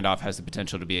Garmin Randolph has the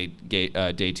potential to be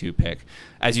a day 2 pick.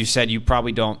 As you said, you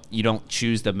probably don't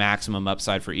choose the maximum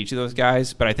upside for each of those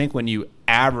guys. But I think when you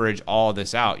average all of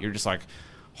this out, you're just like,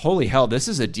 holy hell, this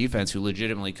is a defense who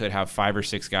legitimately could have 5 or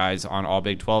 6 guys on all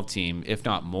Big 12 team, if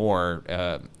not more,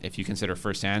 if you consider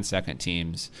first and second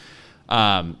teams.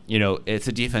 It's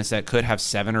a defense that could have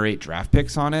 7 or 8 draft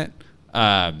picks on it,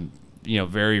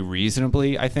 very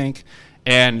reasonably, I think.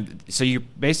 And so you're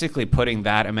basically putting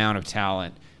that amount of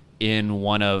talent in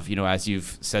one of, as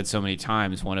you've said so many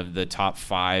times, one of the top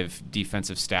 5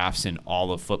 defensive staffs in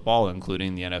all of football,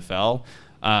 including the NFL.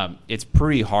 It's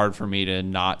pretty hard for me to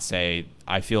not say,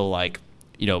 I feel like,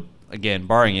 again,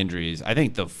 barring injuries, I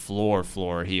think the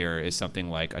floor here is something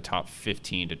like a top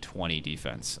 15 to 20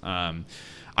 defense.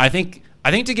 I think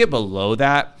to get below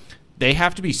that, they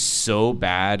have to be so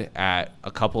bad at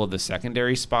a couple of the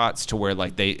secondary spots to where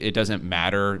like it doesn't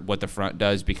matter what the front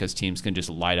does, because teams can just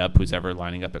light up who's ever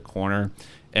lining up at corner.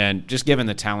 And just given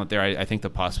the talent there, I think the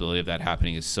possibility of that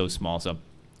happening is so small. So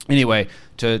anyway,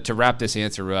 to wrap this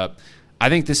answer up, I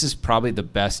think this is probably the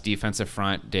best defensive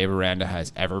front Dave Aranda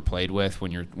has ever played with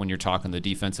when you're talking the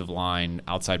defensive line,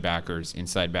 outside backers,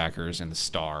 inside backers, and the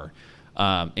star.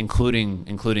 Including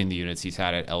the units he's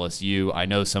had at LSU. I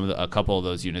know a couple of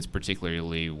those units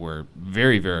particularly were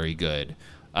very, very good.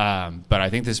 But I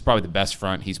think this is probably the best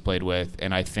front he's played with,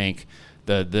 and I think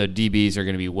the DBs are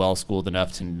going to be well schooled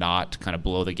enough to not kind of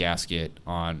blow the gasket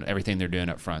on everything they're doing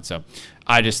up front. So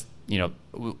I just,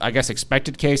 I guess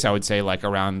expected case, I would say like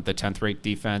around the 10th ranked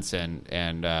defense and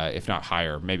if not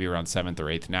higher, maybe around 7th or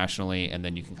 8th nationally, and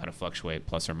then you can kind of fluctuate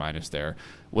plus or minus there.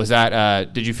 Was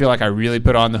that did you feel like I really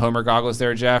put on the Homer goggles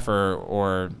there, Jeff,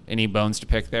 or any bones to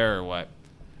pick there, or what?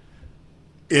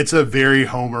 It's a very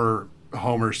Homer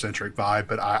centric vibe,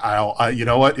 but I you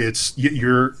know what?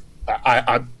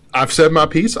 I've said my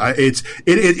piece. It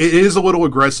is a little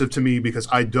aggressive to me because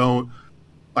I don't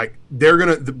like they're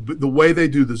gonna the way they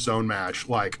do the zone match,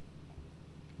 like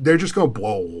they're just gonna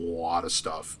blow a lot of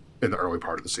stuff in the early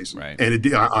part of the season. Right.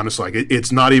 And honestly, like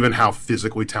it's not even how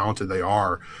physically talented they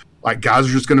are. Like guys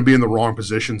are just going to be in the wrong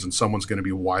positions, and someone's going to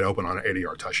be wide open on an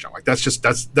 80-yard touchdown. Like that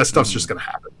stuff's just going to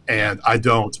happen. And I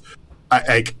don't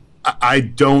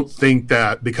think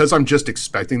that because I'm just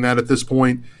expecting that at this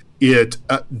point.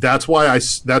 That's why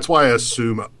I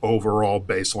assume overall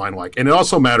baseline, like, and it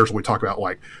also matters when we talk about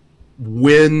like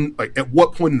when, like at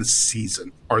what point in the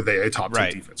season are they a top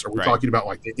 10 defense? Are we talking about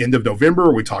like the end of November?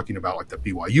 Are we talking about like the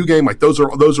BYU game? Like those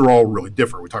are all really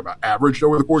different. We talk about averaged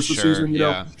over the course of the season. You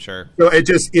know? Sure. So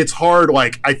it's hard.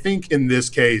 Like I think in this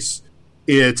case,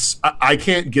 I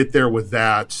can't get there with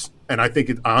that. And I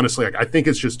think honestly, like, I think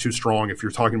it's just too strong if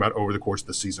you're talking about over the course of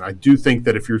the season. I do think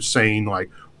that if you're saying like,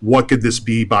 what could this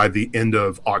be by the end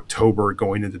of October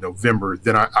going into November,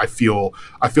 then I feel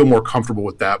more comfortable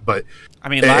with that. But I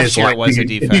mean, last year it was a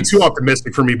defense. It'd be too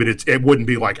optimistic for me, but it wouldn't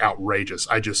be like outrageous.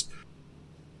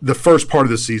 The first part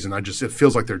of the season, it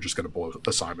feels like they're just going to blow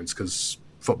assignments because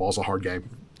football's a hard game.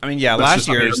 I mean, yeah, last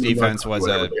year's defense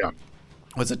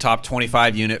was a top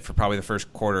 25 unit for probably the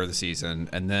first quarter of the season,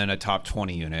 and then a top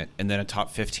 20 unit, and then a top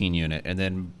 15 unit, and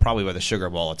then probably with the Sugar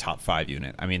Bowl, a top 5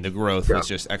 unit. I mean, the growth was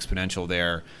just exponential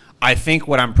there. I think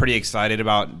what I'm pretty excited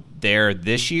about there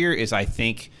this year is I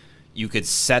think you could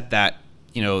set that,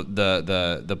 you know,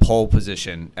 the pole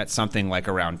position at something like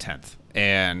around 10th.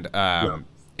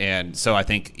 And so I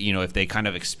think, you know, if they kind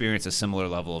of experience a similar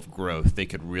level of growth, they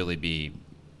could really be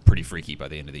pretty freaky by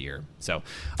the end of the year. So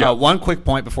one quick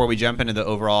point before we jump into the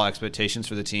overall expectations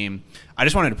for the team. I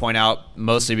just wanted to point out,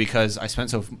 mostly because I spent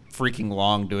so freaking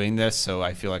long doing this, so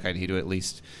I feel like I need to at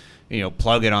least, you know,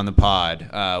 plug it on the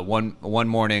pod. One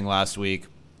morning last week,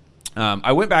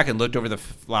 I went back and looked over the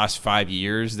last 5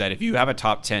 years that if you have a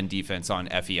top 10 defense on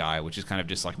FEI, which is kind of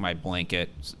just like my blanket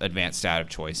advanced stat of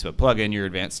choice, but plug in your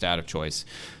advanced stat of choice,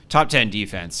 top 10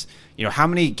 defense, you know, how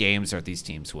many games are these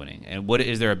teams winning? And what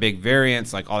is there a big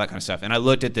variance, like all that kind of stuff? And I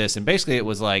looked at this, and basically it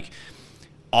was like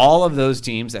all of those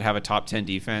teams that have a top 10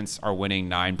 defense are winning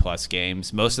 9+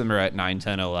 games. Most of them are at 9,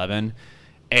 10, 11.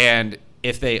 And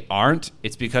if they aren't,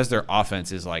 it's because their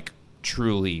offense is like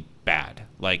truly bad.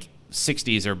 Like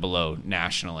 60s or below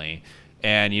nationally.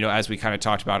 And, you know, as we kind of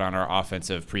talked about on our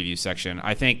offensive preview section,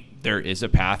 I think there is a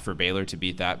path for Baylor to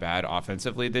beat that bad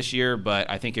offensively this year, but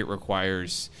I think it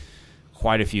requires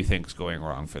quite a few things going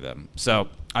wrong for them. So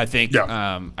I think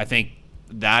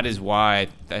that is why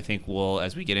I think we'll,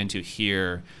 as we get into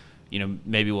here, you know,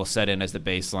 maybe we'll set in as the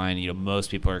baseline. You know,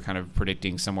 most people are kind of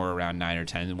predicting somewhere around 9 or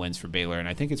 10 wins for Baylor, and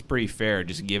I think it's pretty fair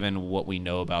just given what we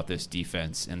know about this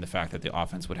defense and the fact that the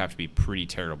offense would have to be pretty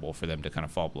terrible for them to kind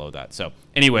of fall below that. So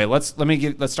anyway, let's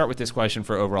start with this question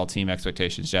for overall team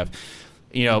expectations, Jeff.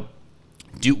 You know,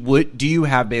 do you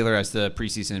have Baylor as the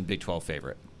preseason Big 12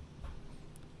 favorite?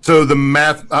 So the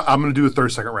math, I'm going to do a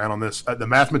 30-second round on this. The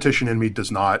mathematician in me does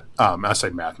not. I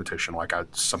say mathematician like I'm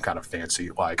some kind of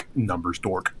fancy like numbers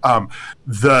dork.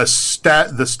 The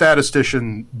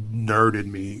statistician nerd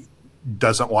in me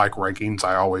doesn't like rankings.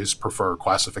 I always prefer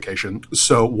classification.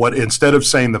 So instead of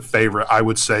saying the favorite, I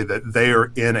would say that they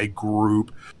are in a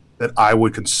group that I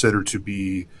would consider to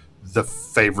be the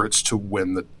favorites to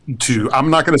win I'm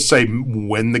not going to say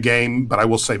win the game, but I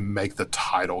will say make the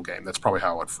title game. That's probably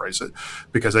how I would phrase it,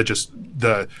 because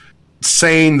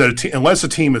saying that unless a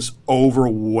team is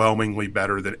overwhelmingly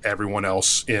better than everyone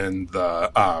else in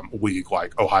the league,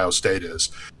 like Ohio State is,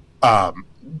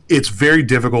 it's very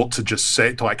difficult to just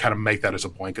say, to like kind of make that as a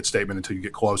blanket statement until you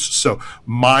get close. So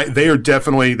they are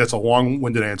definitely, that's a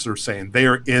long-winded answer saying they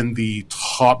are in the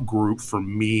top group for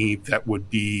me that would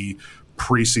be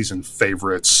preseason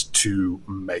favorites to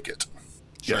make it.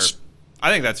 Sure. Yes. I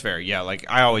think that's fair. Yeah, like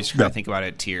I always kind of think about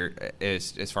it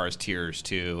as far as tiers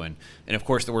too, and of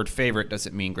course the word favorite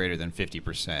doesn't mean greater than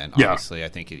 50%. Obviously, I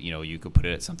think you could put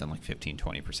it at something like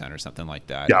 15-20% or something like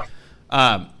that.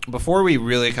 Yeah. Before we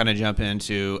really kind of jump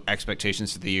into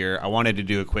expectations for the year, I wanted to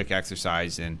do a quick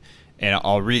exercise and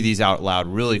I'll read these out loud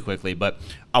really quickly. But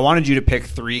I wanted you to pick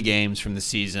 3 games from the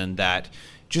season that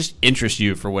just interest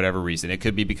you for whatever reason. It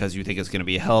could be because you think it's going to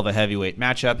be a hell of a heavyweight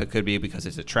matchup. It could be because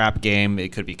it's a trap game.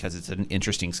 It could be because it's an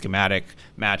interesting schematic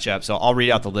matchup. So I'll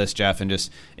read out the list, Jeff, and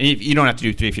you don't have to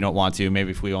do 3 if you don't want to.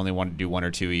 Maybe if we only want to do 1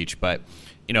 or 2 each. But,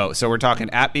 you know, so we're talking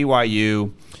at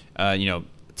BYU,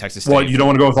 Texas State. Well, you don't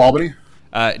want to go with Albany?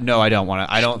 No, I don't want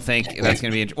to. I don't think that's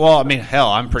going to be well, I mean, hell,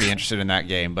 I'm pretty interested in that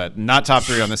game, but not top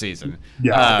 3 on the season.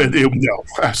 Yeah, no,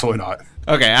 absolutely not.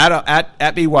 Okay,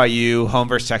 at BYU, home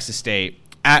versus Texas State.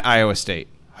 At Iowa State,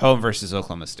 home versus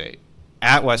Oklahoma State.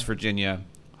 at West Virginia,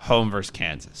 home versus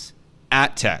Kansas,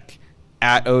 at Tech,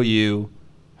 at OU,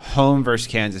 home versus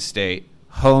Kansas State,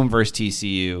 home versus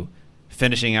TCU,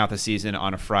 finishing out the season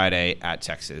on a Friday at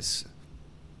Texas.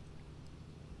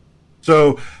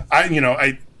 So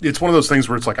it's one of those things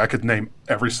where it's like I could name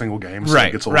every single game.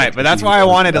 So right. But that's why I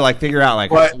wanted to figure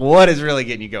out what is really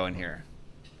getting you going here.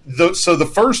 So the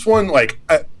first one,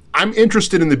 I'm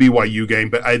interested in the BYU game,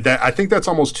 but I think that's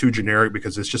almost too generic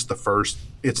because it's just the first.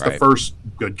 It's the first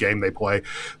good game they play.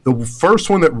 The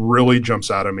first one that really jumps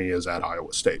out at me is at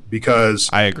Iowa State because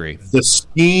I agree. The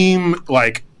scheme,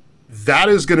 that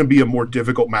is going to be a more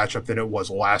difficult matchup than it was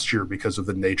last year because of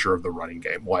the nature of the running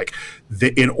game.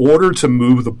 In order to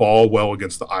move the ball well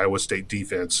against the Iowa State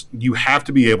defense, you have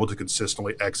to be able to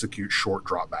consistently execute short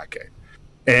drop back game.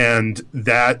 And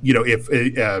that,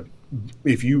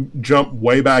 if you jump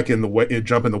way back in the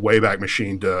Wayback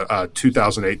Machine to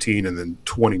 2018 and then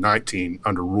 2019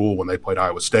 under Rule when they played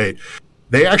Iowa State,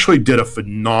 they actually did a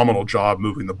phenomenal job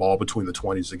moving the ball between the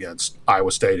 20s against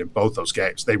Iowa State in both those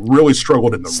games. They really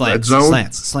struggled in the red zone.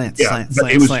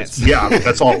 Slants. Yeah,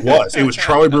 that's all it was. It was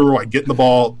Charlie Brewer getting the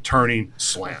ball, turning,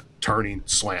 slant.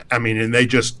 I mean, and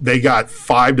they got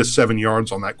 5 to 7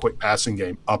 yards on that quick passing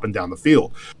game up and down the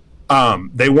field.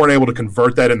 They weren't able to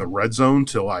convert that in the red zone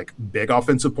to big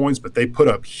offensive points, but they put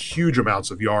up huge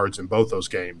amounts of yards in both those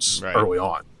games early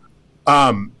on.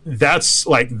 That's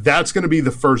going to be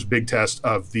the first big test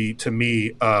of the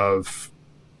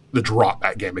drop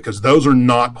back game because those are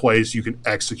not plays you can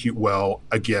execute well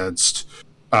against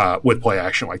with play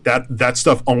action like that. That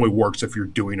stuff only works if you're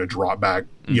doing a drop back,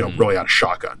 really out of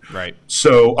shotgun. Right.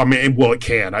 So, it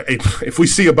can. If we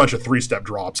see a bunch of 3-step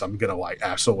drops, I'm going to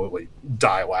absolutely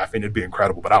die laughing. It'd be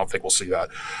incredible, but I don't think we'll see that.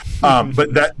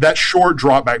 But that short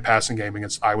drop back passing game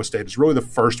against Iowa State is really the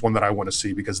first one that I want to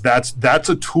see because that's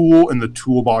a tool in the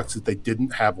toolbox that they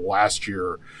didn't have last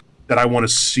year that I want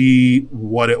to see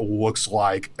what it looks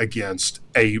like against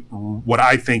what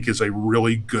I think is a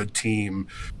really good team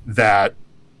that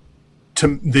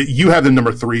you have the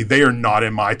number 3. They are not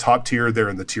in my top tier. They're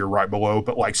in the tier right below,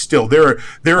 but still, they're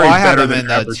I have them in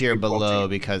the tier below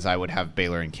because I would have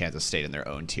Baylor and Kansas State in their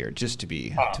own tier, just to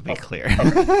be clear.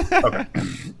 Okay.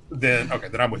 Then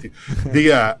I'm with you.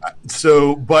 That's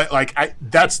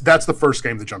the first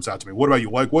game that jumps out to me. What about you?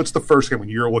 What's the first game when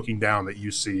you're looking down that you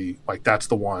see that's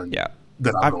the one? Yeah.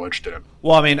 That I'm really interested in.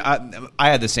 Well, I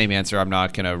had the same answer. I'm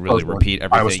not going to really repeat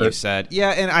everything you said.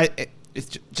 Yeah, and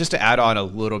it's just to add on a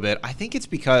little bit. I think it's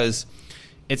because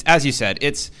it's, as you said,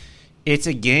 it's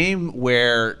a game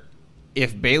where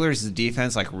if Baylor's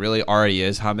defense really already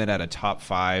is humming at a top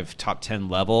 5, top 10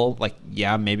 level,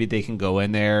 maybe they can go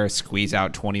in there, squeeze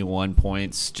out 21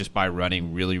 points just by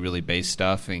running really, really base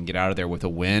stuff and get out of there with a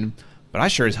win. But I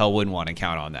sure as hell wouldn't want to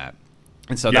count on that.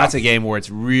 And so that's a game where it's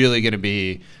really going to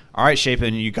be, all right,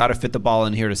 Shapen, you got to fit the ball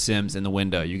in here to Sims in the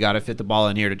window. You got to fit the ball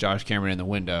in here to Josh Cameron in the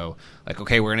window.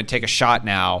 Okay, we're going to take a shot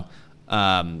now.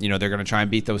 They're going to try and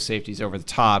beat those safeties over the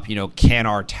top. Can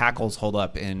our tackles hold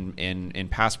up in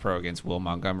pass pro against Will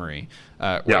Montgomery?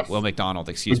 Will McDonald,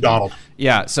 excuse me.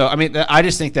 Yeah, so, I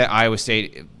just think that Iowa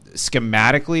State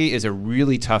schematically is a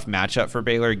really tough matchup for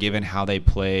Baylor given how they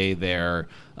play their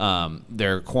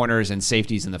corners and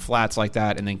safeties in the flats like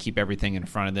that and then keep everything in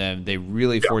front of them. They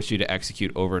really force you to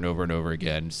execute over and over and over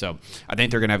again. So I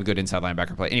think they're going to have a good inside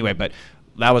linebacker play. Anyway, but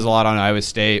that was a lot on Iowa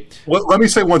State. Well, let me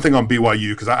say one thing on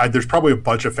BYU because there's probably a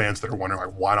bunch of fans that are wondering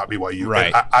why not BYU.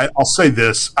 Right. I'll say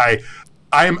this.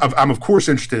 I'm of course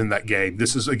interested in that game.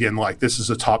 This is again this is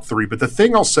a top 3. But the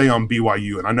thing I'll say on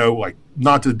BYU, and I know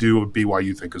not to do a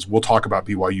BYU thing because we'll talk about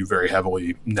BYU very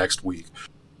heavily next week.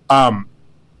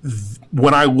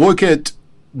 When I look at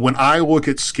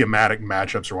schematic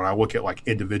matchups or when I look at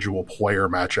individual player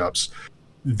matchups,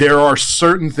 there are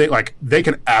certain things they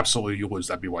can absolutely lose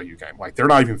that BYU game. They're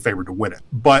not even favored to win it.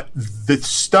 But the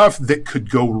stuff that could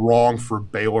go wrong for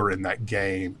Baylor in that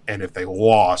game, and if they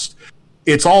lost,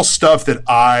 it's all stuff that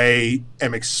I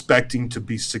am expecting to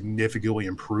be significantly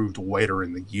improved later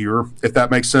in the year, if that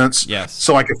makes sense. Yes.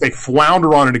 So if they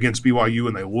flounder on it against BYU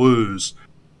and they lose,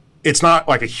 it's not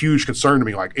a huge concern to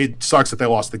me. It sucks that they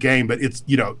lost the game, but it's,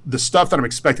 the stuff that I'm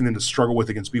expecting them to struggle with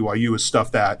against BYU is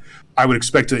stuff that I would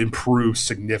expect to improve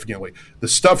significantly. The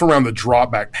stuff around the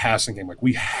drop back passing game,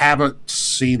 we haven't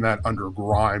seen that under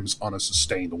Grimes on a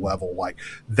sustained level.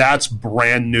 That's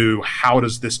brand new. How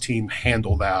does this team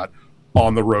handle that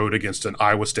on the road against an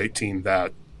Iowa State team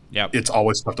that it's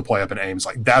always tough to play up in Ames?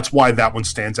 That's why that one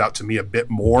stands out to me a bit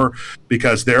more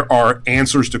because there are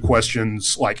answers to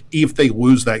questions if they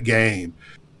lose that game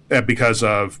because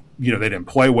of, they didn't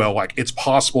play well, it's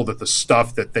possible that the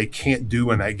stuff that they can't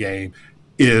do in that game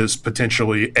is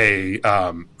potentially a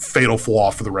fatal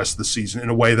flaw for the rest of the season in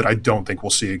a way that I don't think we'll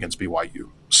see against BYU.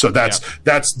 So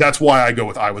that's why I go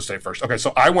with Iowa State first. Okay,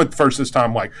 so I went first this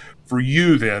time. Like, for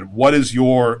you then, what is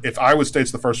your, if Iowa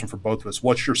State's the first one for both of us,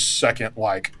 what's your second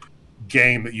like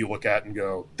game that you look at and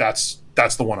go, that's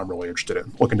the one I'm really interested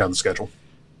in, looking down the schedule?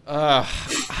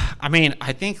 I mean,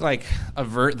 I think like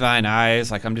avert thine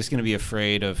eyes. Like, I'm just going to be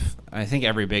afraid of. I think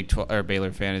every Big 12 or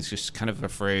Baylor fan is just kind of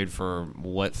afraid for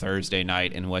what Thursday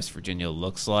night in West Virginia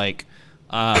looks like,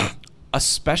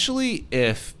 especially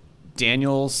if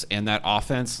Daniels and that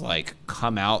offense like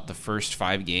come out the first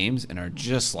 5 games and are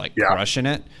just like crushing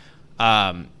it.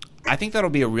 I think that'll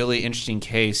be a really interesting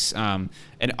case, and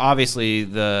obviously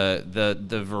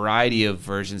the variety of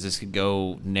versions this could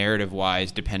go narrative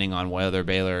wise, depending on whether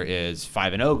Baylor is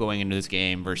 5-0 going into this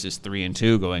game versus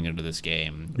 3-2 going into this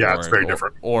game. Yeah, it's very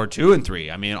different. Or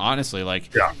 2-3. I mean, honestly,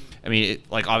 like, I mean,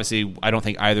 like, obviously, I don't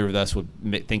think either of us would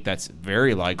think that's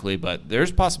very likely, but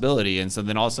there's possibility, and so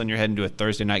then all of a sudden you're heading to a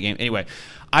Thursday night game. Anyway,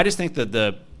 I just think that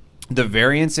the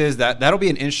variances, that'll be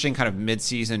an interesting kind of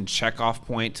midseason checkoff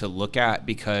point to look at,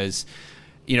 because,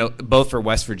 you know, both for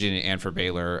West Virginia and for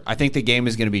Baylor, I think the game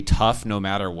is going to be tough no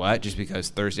matter what, just because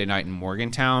Thursday night in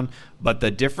Morgantown. But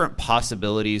the different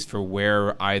possibilities for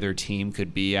where either team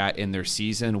could be at in their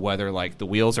season, whether like the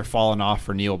wheels are falling off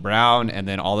for Neil Brown and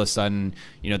then all of a sudden,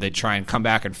 you know, they try and come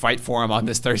back and fight for him on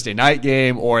this Thursday night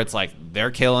game, or it's like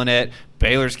they're killing it,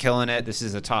 Baylor's killing it, this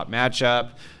is a top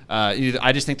matchup.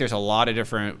 I just think there's a lot of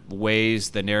different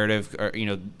ways the narrative, or, you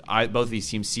know, both of these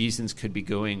teams' seasons could be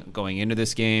going into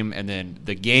this game, and then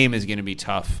the game is going to be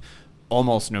tough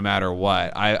almost no matter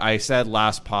what. I said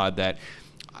last pod that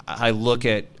I look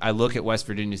at West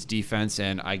Virginia's defense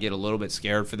and I get a little bit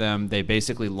scared for them. They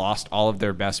basically lost all of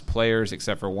their best players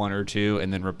except for 1 or 2,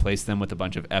 and then replaced them with a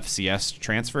bunch of FCS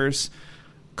transfers.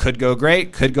 Could go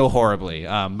great, could go horribly,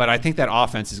 but I think that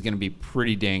offense is going to be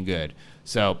pretty dang good.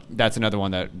 So that's another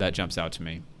one that jumps out to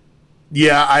me.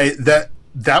 Yeah,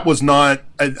 that was not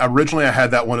originally. I had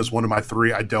that one as one of my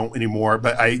 3. I don't anymore,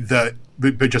 but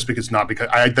just because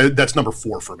that's number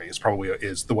 4 for me. Is probably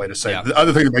is the way to say it. The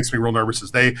other thing that makes me real nervous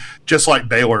is they, just like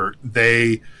Baylor,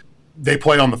 they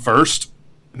play on the 1st,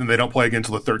 and then they don't play again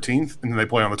until the 13th, and then they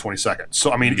play on the 22nd.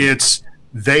 So I mean,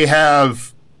 they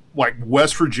have. Like,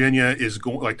 West Virginia is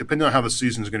going, like, depending on how the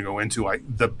season is going to go into, like,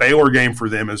 the Baylor game for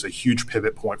them is a huge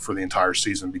pivot point for the entire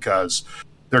season, because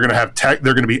they're going to have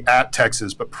they're going to be at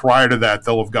Texas, but prior to that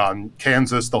they'll have gotten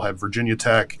Kansas, they'll have Virginia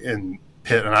Tech and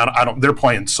Pitt, and they're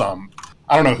playing some,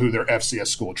 I don't know who their FCS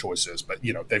school choice is, but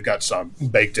you know, they've got some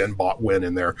baked in bought win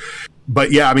in there.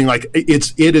 But yeah, I mean, like,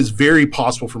 it is very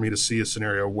possible for me to see a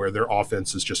scenario where their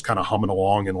offense is just kind of humming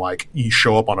along, and like you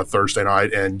show up on a Thursday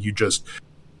night and you just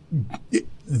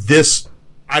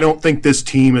I don't think this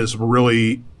team is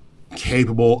really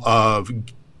capable of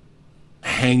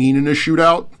hanging in a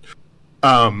shootout.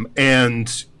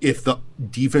 And if the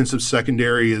defensive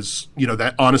secondary is, you know,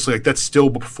 that honestly, like, that's still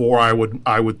before I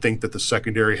would think that the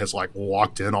secondary has like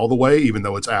locked in all the way, even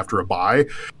though it's after a bye.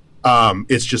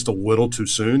 It's just a little too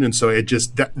soon. And so it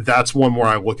just, that's one where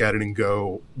I look at it and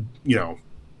go, you know,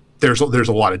 there's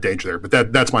a lot of danger there,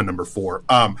 but that's my number 4.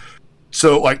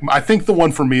 So, like, I think the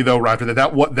one for me though, right after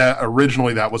that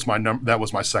originally that was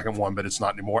my second one, but it's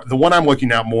not anymore. The one I'm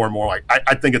looking at more and more, like,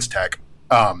 I think it's Tech.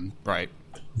 Right.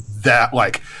 That,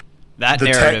 like, that the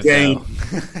narrative, Tech game.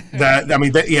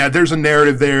 There's a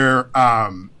narrative there.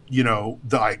 You know,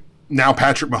 now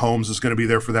Patrick Mahomes is going to be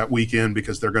there for that weekend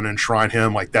because they're going to enshrine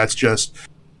him. Like, that's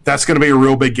going to be a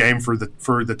real big game for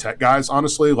the Tech guys,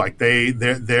 honestly. Like,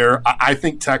 I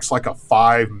think Tech's like a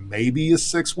 5, maybe a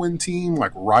 6 win team,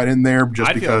 like right in there.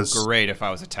 I'd feel great if I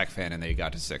was a Tech fan and they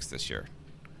got to 6 this year.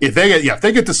 If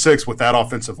they get to 6 with that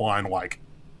offensive line, like,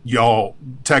 y'all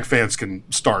Tech fans can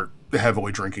start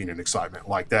heavily drinking in excitement.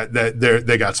 Like that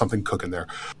they got something cooking there.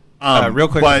 Real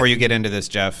quick before you get into this,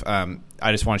 Jeff,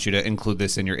 I just want you to include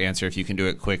this in your answer if you can do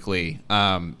it quickly.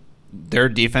 Their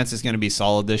defense is going to be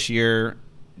solid this year.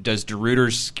 Does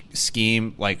DeRuyter's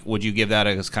scheme, like, would you give that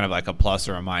as kind of like a plus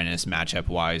or a minus matchup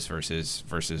wise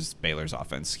versus Baylor's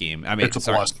offense scheme? I mean, it's a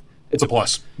plus. It's a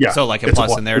plus. Yeah. So like a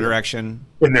plus in their direction?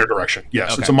 In their direction,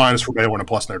 yes. Okay. It's a minus for Baylor and a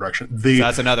plus in their direction. So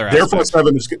that's another their aspect. Front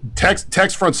 7 is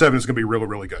Tech's front 7 is going to be really,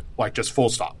 really good. Like, just full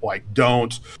stop. Like,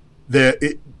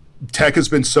 Tech has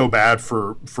been so bad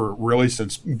for really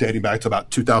since dating back to about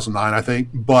 2009, I think.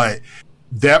 But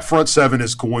that front 7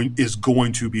 is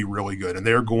going to be really good, and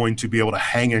they're going to be able to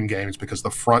hang in games because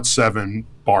the front 7,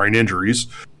 barring injuries,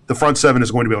 the front 7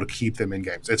 is going to be able to keep them in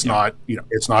games. It's not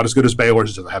as good as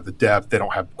Baylor's. It doesn't have the depth. They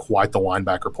don't have quite the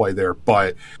linebacker play there,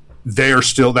 but they are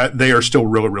still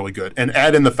really, really good. And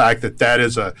add in the fact that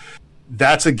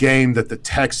that's a game that the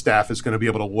Tech staff is going to be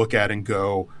able to look at and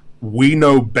go, we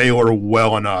know Baylor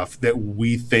well enough that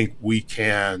we think we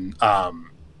can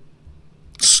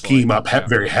scheme up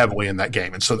very heavily in that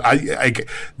game. And so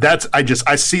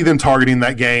I see them targeting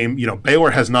that game. You know,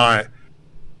 Baylor has not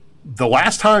 – the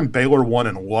last time Baylor won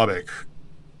in Lubbock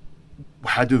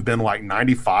had to have been like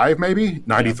 95, maybe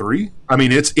 93. Yeah. I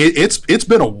mean, it's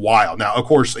been a while now. Of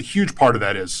course, a huge part of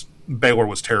that is Baylor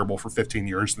was terrible for 15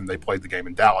 years, and they played the game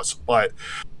in Dallas, but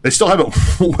they still haven't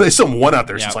won out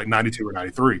there since like 92 or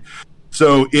 93.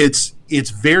 So it's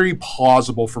very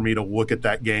plausible for me to look at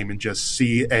that game and just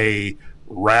see a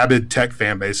rabid Tech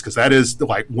fan base, because that is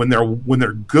like when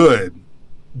they're good,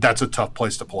 that's a tough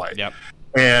place to play. Yep.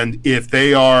 And if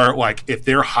they're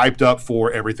hyped up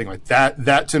for everything like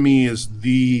that to me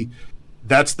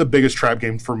that's the biggest trap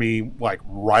game for me, like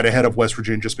right ahead of West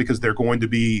Virginia, just because they're going to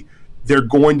be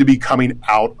coming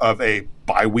out of a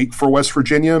bye week for West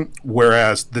Virginia,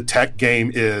 whereas the Tech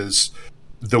game is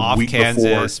the off week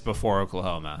Kansas before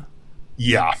Oklahoma.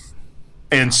 Yeah.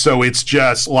 And so it's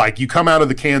just like you come out of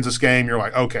the Kansas game, you're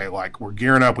like, okay, like we're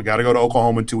gearing up. We got to go to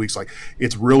Oklahoma in 2 weeks. Like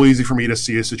it's real easy for me to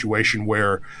see a situation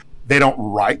where they don't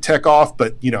write Tech off,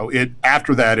 but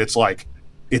after that, it's like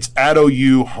it's at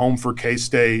OU, home for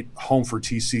K-State, home for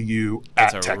TCU,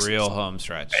 that's at Texas. A real home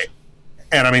stretch.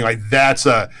 And I mean, like that's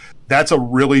a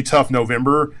really tough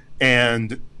November.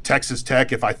 And Texas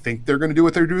Tech, if I think they're going to do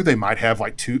what they do, they might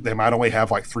only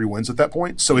have like 3 wins at that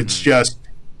point. So it's just.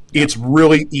 It's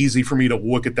really easy for me to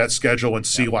look at that schedule and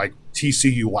see like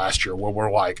TCU last year, where we're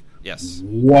like, yes,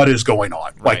 what is going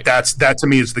on? Right. Like that to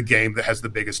me is the game that has the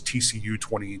biggest TCU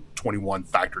 2021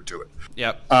 factor to it.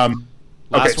 Yep.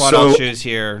 Last one I'll choose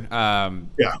here.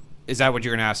 Is that what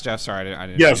you're going to ask, Jeff? Sorry, I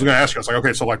didn't. Yeah, I was going to ask you. I was like,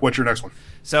 okay, so like, what's your next one?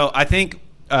 So I think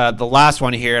the last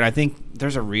one here, and I think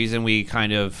there's a reason we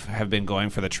kind of have been going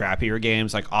for the trappier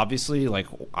games. Like, obviously, like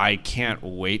I can't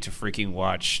wait to freaking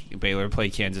watch Baylor play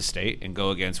Kansas State and go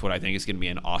against what I think is going to be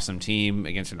an awesome team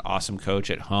against an awesome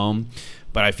coach at home.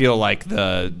 But I feel like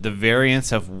the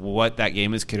variance of what that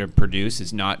game is going to produce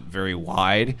is not very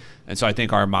wide. And so I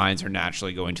think our minds are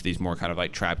naturally going to these more kind of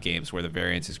like trap games where the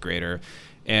variance is greater.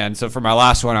 And so for my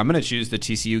last one, I'm going to choose the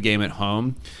TCU game at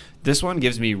home. This one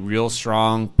gives me real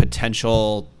strong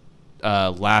potential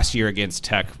last year against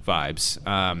Tech vibes,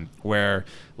 where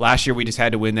last year we just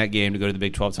had to win that game to go to the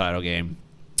Big 12 title game.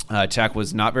 Tech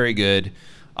was not very good.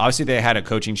 Obviously, they had a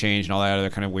coaching change and all that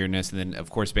other kind of weirdness. And then, of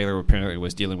course, Baylor apparently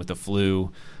was dealing with the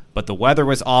flu. But the weather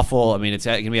was awful. I mean, it's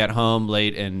going to be at home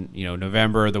late in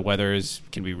November. The weather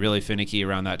can be really finicky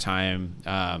around that time,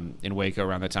 in Waco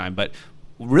around that time. But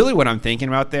really what I'm thinking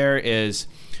about there is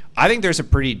I think there's a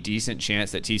pretty decent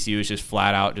chance that TCU is just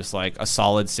flat out just like a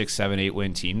solid 6, 7, 8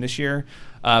 win team this year.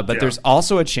 But there's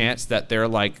also a chance that they're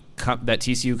like that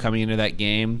TCU coming into that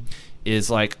game is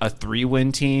like a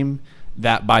 3-win team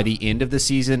that by the end of the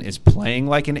season is playing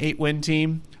like an 8-win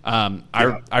team.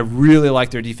 I really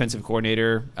like their defensive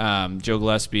coordinator, Joe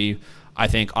Gillespie. I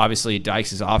think obviously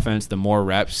Dykes' offense, the more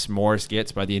reps Morris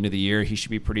gets by the end of the year, he should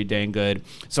be pretty dang good.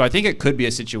 So I think it could be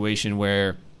a situation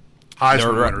where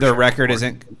their record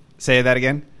isn't. Say that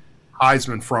again.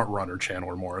 Heisman front runner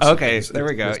Chandler Morris. Okay, there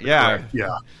we go. Yeah.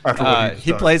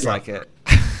 He plays like it.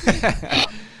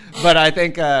 But I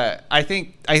think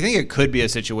it could be a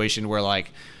situation where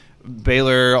like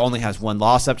Baylor only has one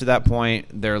loss up to that point.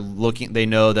 They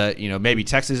know that maybe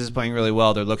Texas is playing really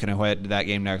well. They're looking ahead to that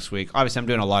game next week. Obviously, I'm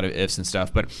doing a lot of ifs and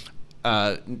stuff, but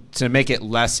to make it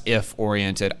less if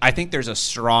oriented, I think there's a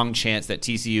strong chance that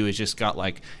TCU has just got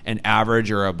like an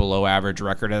average or a below average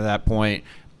record at that point.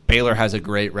 Baylor has a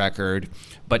great record,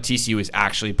 but TCU is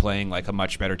actually playing like a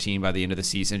much better team by the end of the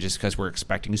season just because we're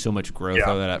expecting so much growth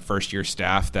out of that first-year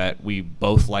staff that we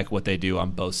both like what they do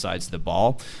on both sides of the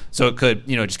ball. So it could,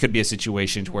 just could be a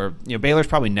situation where, Baylor's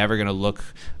probably never going to look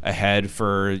ahead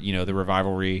for, the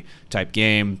rivalry type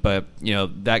game, but,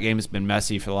 that game has been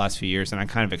messy for the last few years, and I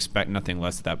kind of expect nothing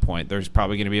less at that point. There's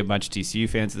probably going to be a bunch of TCU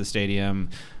fans at the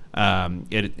stadium.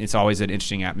 It's always an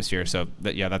interesting atmosphere. So,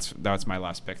 that's my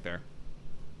last pick there.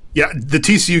 Yeah, the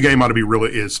TCU game ought to be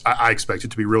I expect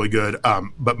it to be really good.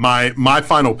 But my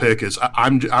final pick is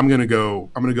I'm gonna go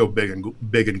big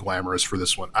and glamorous for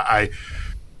this one.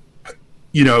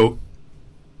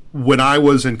 When I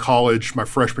was in college, my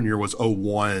freshman year was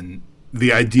 2001.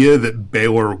 The idea that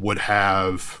Baylor would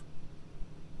have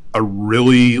a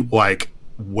really like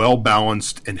well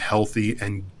balanced and healthy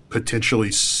and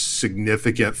potentially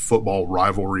significant football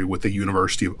rivalry with the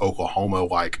University of Oklahoma,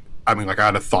 I'd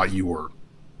have thought you were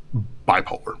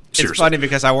bipolar. Seriously. It's funny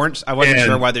because I wasn't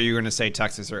sure whether you were going to say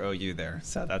Texas or OU there,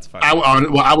 so that's funny.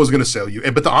 I was going to say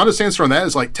OU, but the honest answer on that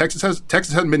is like Texas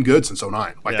hasn't been good since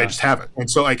 09. Like they just haven't. And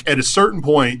so like at a certain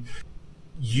point,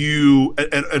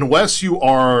 unless you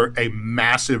are a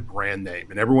massive brand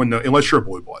name, and everyone knows, unless you're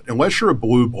a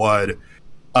blue blood,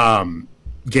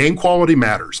 game quality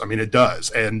matters. I mean, it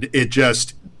does, and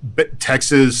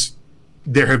Texas.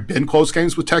 There have been close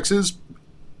games with Texas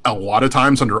a lot of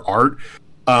times under Art.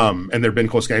 And there have been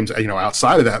close games,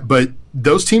 outside of that. But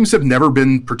those teams have never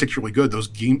been particularly good.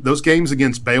 Those games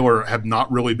against Baylor have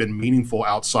not really been meaningful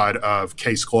outside of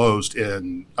case closed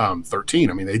in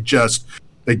 13. I mean, they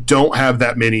don't have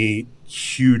that many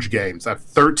huge games. That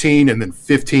 13 and then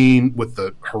 15 with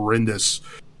the horrendous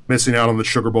missing out on the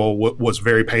Sugar Bowl was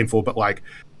very painful. But, like,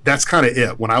 that's kind of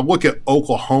it. When I look at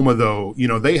Oklahoma, though,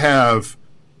 they have,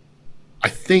 I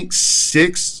think,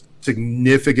 6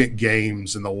 significant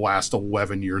games in the last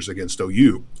 11 years against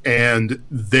OU. And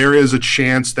there is a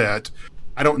chance that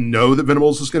I don't know that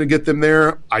Venables is going to get them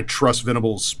there. I trust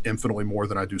Venables infinitely more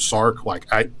than I do Sark. Like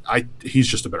he's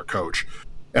just a better coach.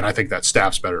 And I think that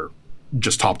staff's better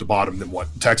just top to bottom than what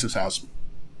Texas has.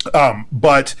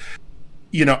 But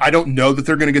I don't know that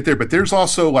they're going to get there, but there's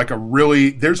also like a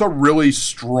really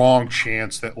strong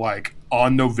chance that like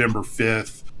on November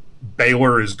 5th,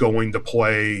 Baylor is going to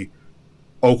play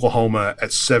Oklahoma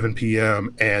at 7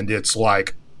 p.m. and it's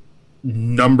like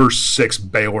number 6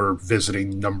 Baylor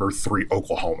visiting number 3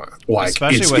 Oklahoma. Like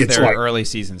especially with their early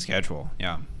season schedule.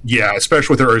 Yeah,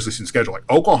 especially with their early season schedule. Like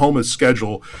Oklahoma's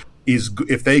schedule is,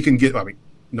 if they can get, I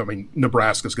mean,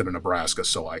 Nebraska's going to Nebraska.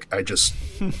 So like, I just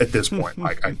at this point,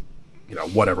 like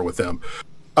whatever with them.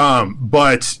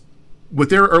 But with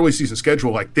their early season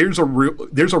schedule, like there's a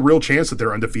real chance that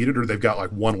they're undefeated or they've got like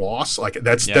one loss. Like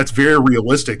that's very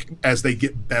realistic as they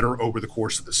get better over the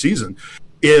course of the season.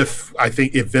 If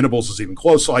Venables is even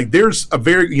close, so like there's a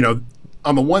very,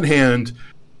 on the one hand,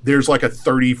 there's like a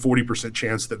 30-40%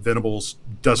 chance that Venables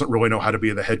doesn't really know how to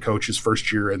be the head coach his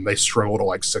first year and they struggle to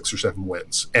like 6 or 7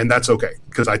 wins. And that's okay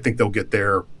because I think they'll get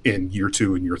there in year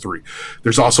 2 and year 3.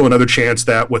 There's also another chance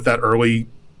that with that early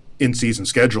in-season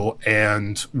schedule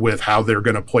and with how they're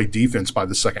going to play defense by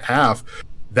the second half,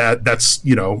 that's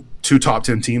 2 top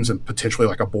 10 teams and potentially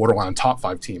like a borderline top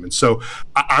 5 team. And so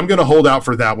I'm going to hold out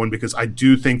for that one because I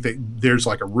do think that there's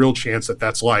like a real chance that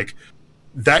that's like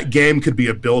that game could be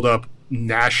a build-up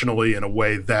nationally in a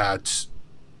way that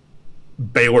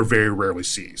Baylor very rarely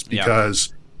sees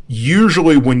because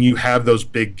usually when you have those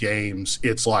big games,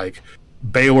 it's like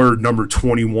Baylor number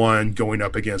 21 going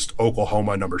up against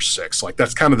Oklahoma number 6. Like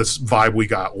that's kind of this vibe we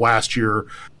got last year.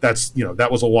 That's that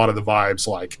was a lot of the vibes,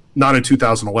 like not in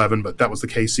 2011, but that was the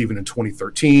case even in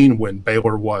 2013 when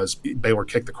Baylor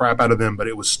kicked the crap out of them, but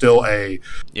it was still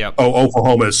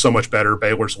Oklahoma is so much better,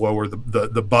 Baylor's lower.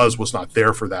 The buzz was not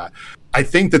there for that. I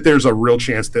think that there's a real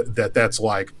chance that's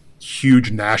like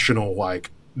huge national, like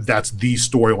that's the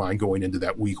storyline going into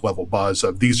that week level buzz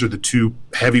of these are the 2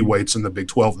 heavyweights in the Big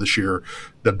 12 this year,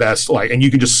 the best, like, and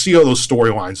you can just see all those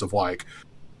storylines of like,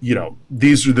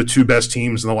 these are the 2 best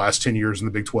teams in the last 10 years in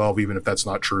the Big 12, even if that's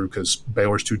not true because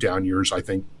Baylor's 2 down years, I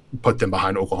think, put them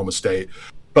behind Oklahoma State.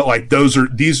 But like these are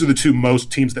the 2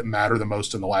 most teams that matter the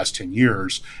most in the last 10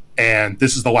 years. And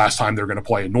this is the last time they're going to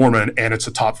play in Norman and it's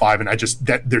a top 5. And I just,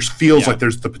 like there's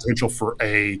the potential for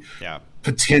a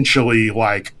potentially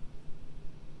like,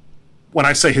 when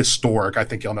I say historic, I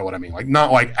think you'll know what I mean. Like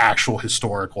not like actual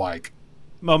historic, like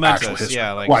momentous,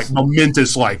 like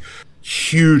momentous, like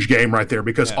huge game right there.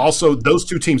 Because also those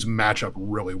 2 teams match up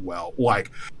really well.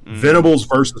 Like Venables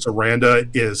versus Aranda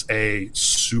is a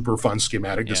super fun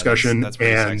schematic discussion, that's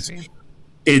and sexy.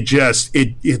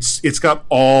 It's got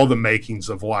all the makings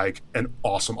of like an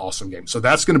awesome game. So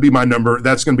that's going to be my number.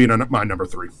 That's going to be my number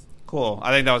 3. Cool.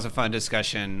 I think that was a fun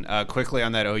discussion. Quickly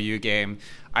on that OU game,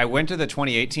 I went to the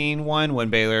 2018 one when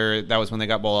Baylor, that was when they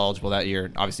got bowl eligible that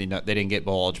year. Obviously, they didn't get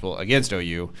bowl eligible against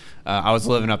OU. I was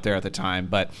living up there at the time.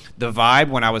 But the vibe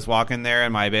when I was walking there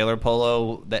in my Baylor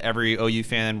polo, that every OU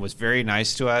fan was very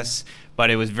nice to us. But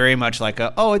it was very much like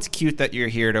it's cute that you're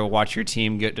here to watch your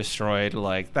team get destroyed.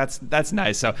 Like, that's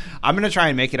nice. So I'm going to try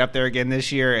and make it up there again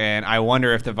this year, and I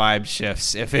wonder if the vibe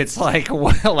shifts. If it's like,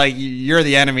 like you're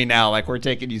the enemy now, like we're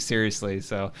taking you seriously.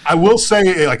 So I will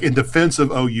say, like in defense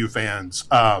of OU fans,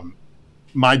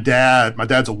 my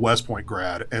dad's a West Point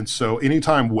grad, and so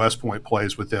anytime West Point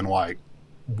plays within like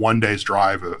 1 day's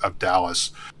drive of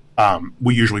Dallas,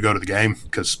 we usually go to the game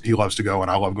because he loves to go,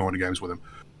 and I love going to games with him.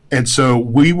 And so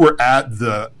we were at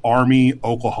the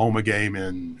Army-Oklahoma game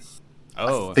in,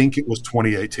 I think it was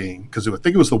 2018, because I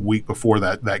think it was the week before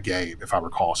that game, if I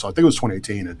recall. So I think it was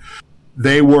 2018. And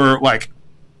they were like,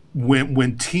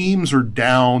 when teams are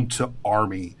down to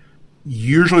Army,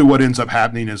 usually what ends up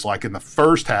happening is like in the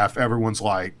first half, everyone's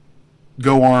like,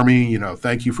 go Army,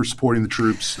 thank you for supporting the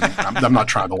troops. I'm not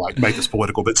trying to like make this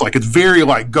political, but it's very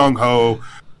like gung ho,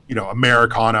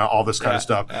 Americana, all this kind of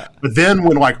stuff. But then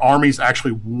when like Army's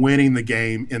actually winning the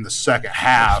game in the second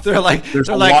half, they're like, there's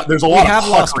a lot of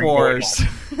lost wars.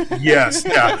 Yes,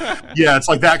 yeah, it's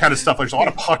like that kind of stuff. There's a lot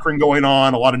of puckering going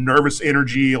on, a lot of nervous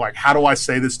energy. Like, how do I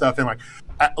say this stuff? And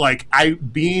I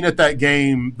being at that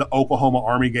game, the Oklahoma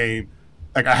Army game.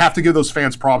 Like, I have to give those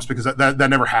fans props because that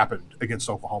never happened against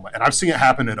Oklahoma. And I've seen it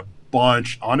happen in a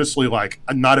bunch, honestly, like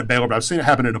not at Baylor, but I've seen it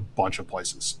happen in a bunch of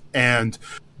places. And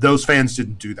those fans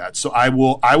didn't do that. So I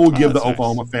will give the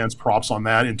Oklahoma fans props on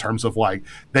that in terms of like,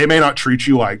 they may not treat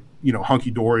you like,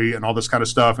 hunky dory and all this kind of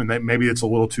stuff. And maybe it's a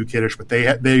little too kiddish, but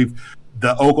the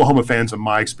Oklahoma fans, in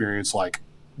my experience, like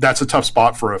that's a tough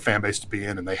spot for a fan base to be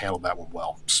in, and they handled that one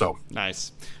well. So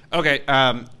nice. Okay,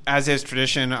 as is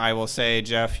tradition, I will say,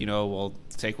 Jeff, we'll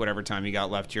take whatever time you got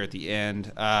left here at the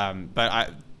end.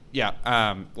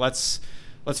 Let's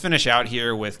finish out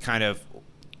here with kind of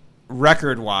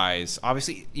record-wise.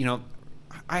 Obviously,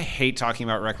 I hate talking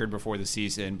about record before the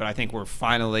season, but I think we're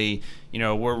finally,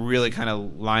 we're really kind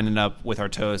of lining up with our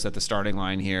toes at the starting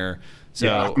line here. So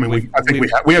yeah, I mean,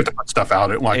 we have to put stuff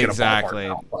out at like exactly,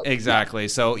 in a ballpark now, exactly.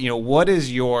 So what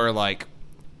is your like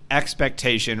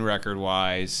expectation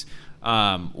record-wise?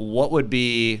 What would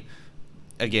be,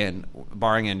 again,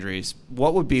 barring injuries,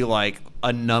 what would be like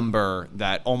a number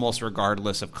that almost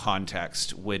regardless of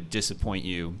context would disappoint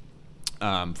you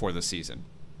for the season?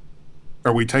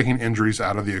 Are we taking injuries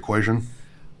out of the equation?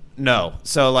 No.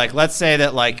 So like, let's say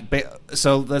that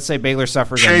let's say Baylor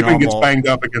suffers Shapen gets banged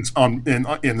up against in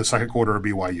the second quarter of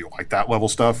BYU, like that level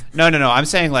stuff. No. I'm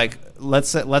saying like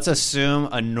let's assume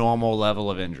a normal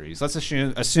level of injuries. Let's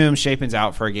assume Shapen's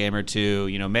out for a game or two.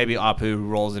 Maybe Apu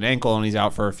rolls an ankle and he's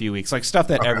out for a few weeks. Like stuff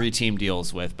that every team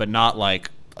deals with, but not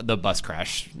like the bus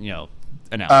crash.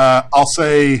 Analogy. I'll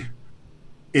say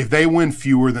if they win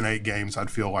fewer than 8 games,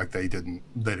 I'd feel like they didn't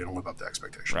live up to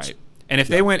expectations. Right. And if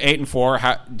they went 8-4,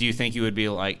 how do you think you would be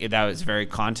like that? Was very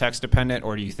context dependent,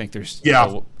 or do you think there's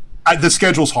the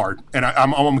schedule's hard, and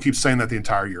I'm gonna keep saying that the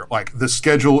entire year. Like the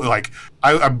schedule, like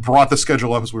I brought the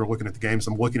schedule up as we were looking at the games.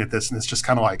 I'm looking at this, and it's just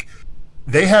kind of like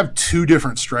they have 2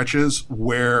 different stretches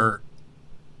where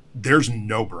there's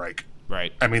no break.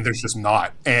 Right. I mean, there's just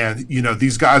not, and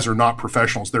these guys are not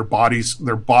professionals. Their bodies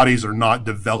are not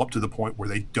developed to the point where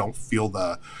they don't feel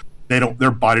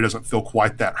their body doesn't feel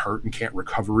quite that hurt and can't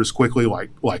recover as quickly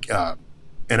like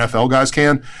NFL guys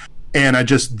can. And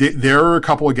there are a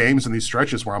couple of games in these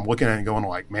stretches where I'm looking at it and going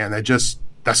like, man, that's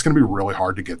going to be really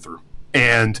hard to get through.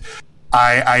 And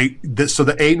so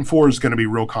the 8-4 is going to be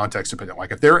real context dependent.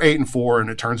 Like if they're 8-4 and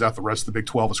it turns out the rest of the Big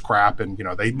 12 is crap and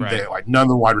they like none of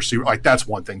the wide receiver, like that's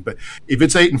one thing. But if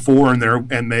it's 8-4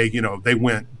 and they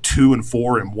went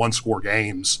 2-4 in 1-score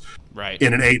games, right,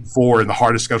 in an 8-4 in the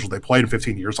hardest schedule they played in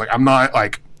 15 years, like I'm not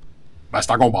like that's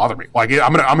not going to bother me. Like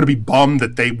I'm gonna be bummed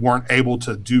that they weren't able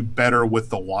to do better with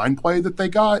the line play that they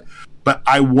got, but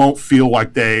I won't feel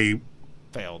like they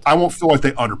failed. I won't feel like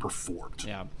they underperformed.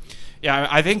 Yeah,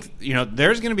 I think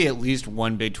there's going to be at least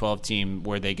one Big 12 team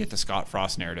where they get the Scott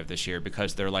Frost narrative this year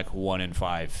because they're like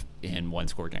 1-5 in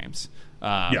 1-score games.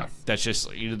 That's just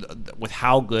with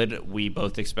how good we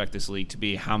both expect this league to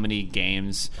be. How many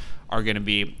games are going to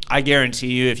be? I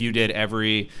guarantee you, if you did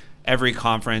every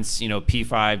conference, P5,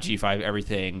 G5,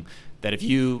 everything, that if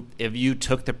you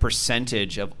took the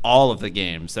percentage of all of the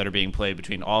games that are being played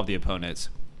between all of the opponents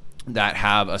that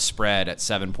have a spread at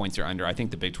 7 points or under, I think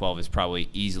the Big 12 is probably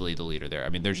easily the leader there. I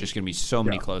mean, there's just going to be so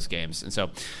many close games, and so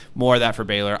more of that for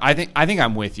Baylor. I think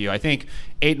I'm with you. I think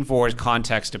 8-4 is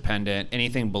context dependent.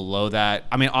 Anything below that,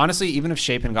 I mean, honestly, even if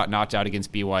Shapen got knocked out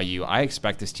against BYU, I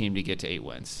expect this team to get to 8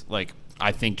 wins. Like,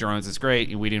 I think Jerome's is great,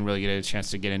 and we didn't really get a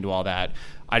chance to get into all that.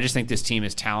 I just think this team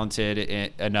is talented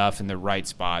enough in the right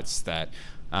spots that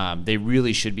they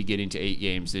really should be getting to 8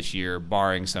 games this year,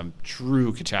 barring some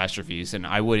true catastrophes. And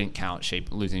I wouldn't count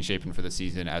losing Shapen for the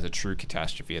season as a true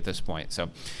catastrophe at this point. So,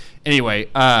 anyway,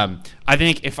 I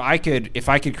think if I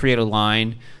could create a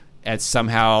line at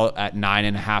somehow at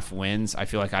 9.5 wins, I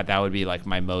feel like that would be like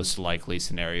my most likely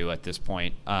scenario at this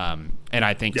point. And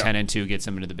I think 10-2 gets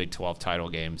them into the Big 12 title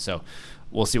game. So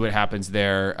we'll see what happens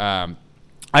there.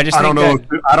 I don't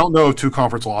know if 2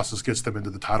 conference losses gets them into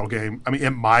the title game. I mean,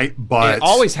 it might, but it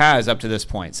always has up to this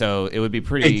point. So it would be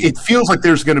pretty. It feels like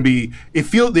there's going to be.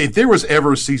 If there was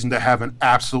ever a season to have an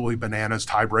absolutely bananas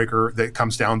tiebreaker that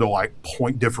comes down to like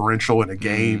point differential in a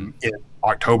game in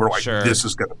October, like this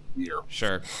is going to be the year.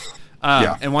 Sure.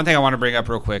 Yeah. And one thing I want to bring up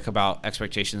real quick about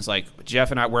expectations, like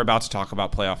Jeff and I, we're about to talk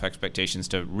about playoff expectations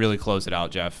to really close it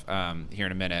out, Jeff, here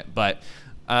in a minute. But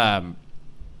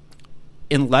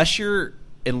unless you're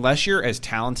as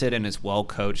talented and as well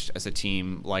coached as a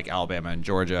team like Alabama and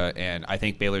Georgia, and I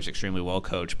think Baylor's extremely well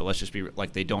coached, but let's just be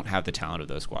like, they don't have the talent of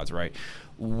those squads, right?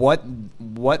 What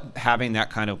having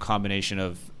that kind of combination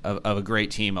of a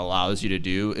great team allows you to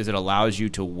do is it allows you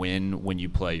to win when you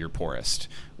play your poorest,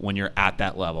 when you're at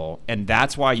that level, and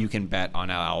that's why you can bet on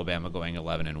Alabama going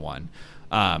 11-1.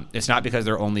 It's not because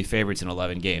they're only favorites in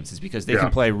 11 games. It's because they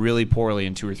can play really poorly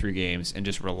in 2 or 3 games and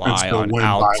just rely on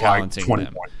out-talenting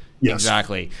them. Yes.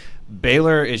 Exactly.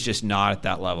 Baylor is just not at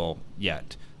that level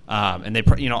yet. And they,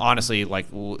 honestly,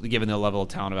 like given the level of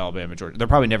talent of Alabama and Georgia, they're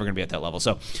probably never going to be at that level.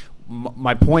 So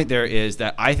my point there is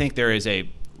that I think there is a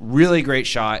really great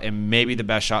shot, and maybe the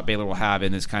best shot Baylor will have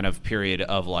in this kind of period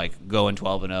of like going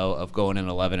 12-0, of going in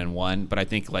 11-1. But I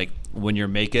think like when you're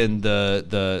making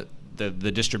the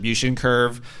distribution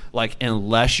curve, like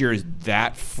unless you're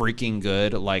that freaking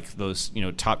good, like those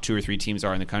top 2 or 3 teams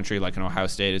are in the country, like in Ohio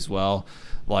State as well,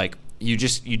 like you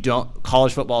don't.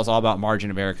 College football is all about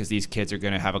margin of error because these kids are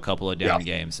going to have a couple of down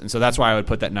games, and so that's why I would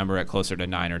put that number at closer to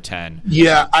 9 or 10.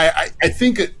 Yeah, I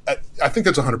think that's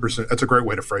 100%. That's a great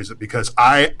way to phrase it, because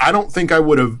I don't think I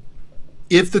would have,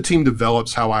 if the team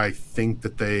develops how I think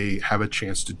that they have a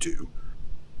chance to do.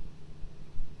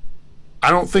 I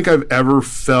don't think I've ever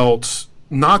felt,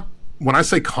 not when I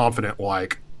say confident,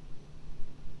 like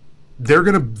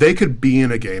they could be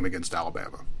in a game against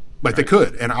Alabama. Like they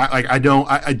could, and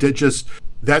I did just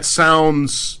that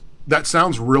sounds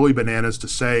really bananas to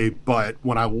say, but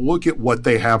when I look at what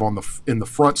they have in the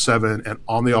front 7 and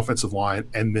on the offensive line,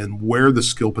 and then where the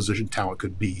skill position talent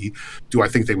could be, do I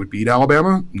think they would beat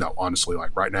Alabama? No, honestly,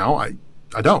 like right now, I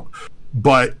don't.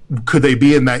 But could they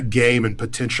be in that game and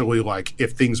potentially, like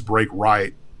if things break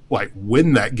right, like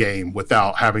win that game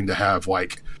without having to have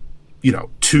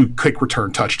 2 quick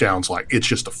return touchdowns? Like it's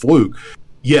just a fluke.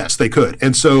 Yes, they could.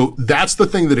 And so that's the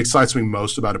thing that excites me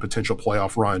most about a potential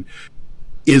playoff run,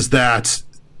 is that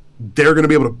they're going to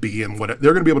be able to be in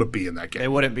that game. They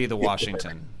wouldn't be the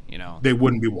Washington, They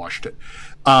wouldn't be Washington.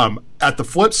 At the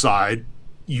flip side,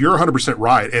 you're 100%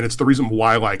 right, and it's the reason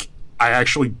why I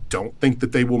actually don't think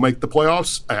that they will make the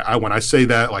playoffs. When I say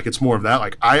that, it's more of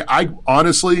that. I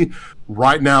honestly,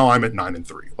 right now, I'm at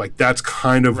 9-3. Like that's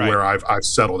kind of where I've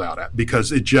settled out at,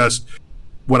 because it just,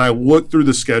 when I look through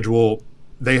the schedule,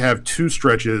 they have 2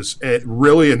 stretches.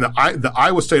 Really, in the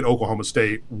Iowa State, Oklahoma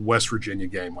State, West Virginia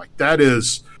game,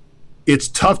 it's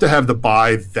tough to have the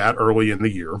bye that early in the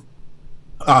year,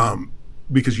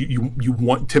 because you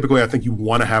want, typically I think you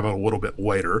want to have it a little bit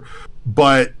later.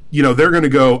 But they're going to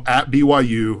go at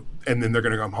BYU, and then they're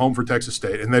going to come home for Texas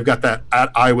State, and they've got that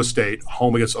at Iowa State,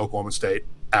 home against Oklahoma State,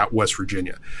 at West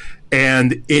Virginia,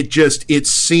 and it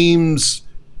seems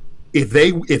if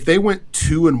they went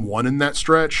 2-1 in that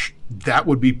stretch, that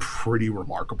would be pretty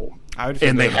remarkable. I would feel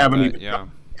and they haven't even,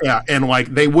 yeah, and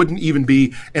they wouldn't even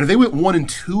be. And if they went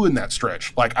 1-2 in that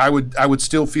stretch, I would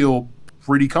still feel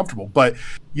pretty comfortable. But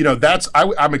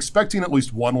I'm expecting at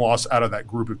least 1 loss out of that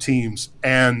group of teams,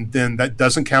 and then that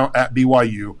doesn't count at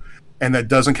BYU, and that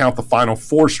doesn't count the Final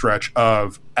 4 stretch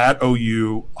of at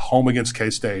OU, home against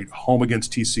K-State, home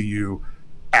against TCU,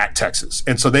 at Texas.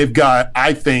 And so they've got,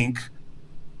 I think,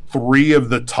 3 of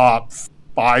the top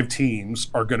 5 teams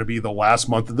are going to be the last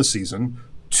month of the season.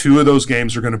 2 of those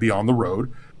games are going to be on the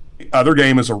road. The other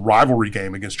game is a rivalry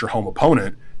game against your home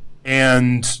opponent,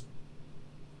 and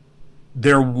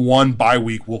their 1 bye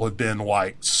week will have been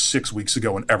 6 weeks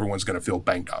ago, and everyone's going to feel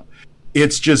banged up.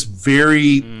 It's just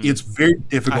it's very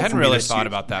difficult. I hadn't really thought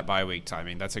about that bye week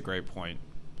timing. That's a great point.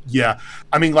 Yeah,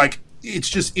 I mean,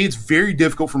 it's very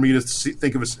difficult for me to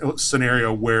think of a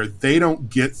scenario where they don't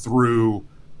get through.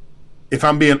 If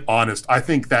I'm being honest, I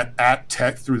think that at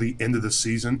Tech through the end of the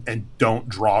season and don't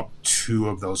drop 2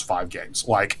 of those 5 games.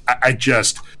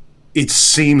 It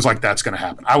seems like that's going to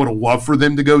happen. I would have loved for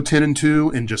them to go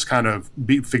 10-2 and just kind of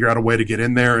figure out a way to get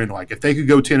in there. And if they could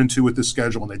go 10-2 with this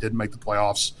schedule and they didn't make the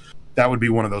playoffs, that would be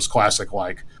one of those classic,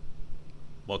 what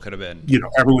could have been,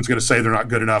 everyone's going to say they're not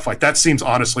good enough. That seems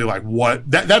honestly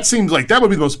that seems like that would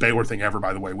be the most Baylor thing ever,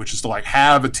 by the way, which is to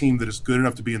have a team that is good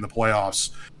enough to be in the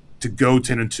playoffs, to go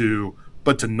 10-2,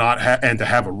 but to not and to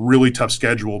have a really tough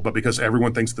schedule, but because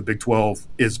everyone thinks the Big 12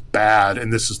 is bad,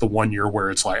 and this is the one year where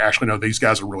it's actually no, these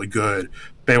guys are really good.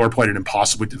 Baylor played an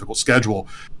impossibly difficult schedule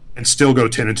and still go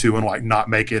 10-2 and not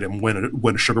make it and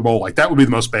win a Sugar Bowl. That would be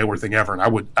the most Baylor thing ever,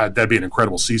 and that'd be an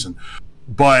incredible season.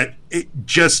 But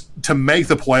just to make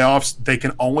the playoffs, they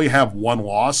can only have 1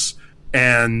 loss,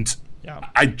 and Yeah.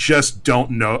 I just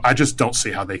don't know. I just don't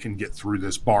see how they can get through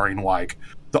this, barring like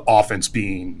the offense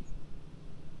being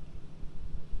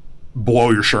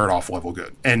blow your shirt off level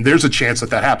good. And there's a chance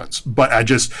that happens, but I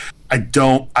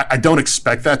don't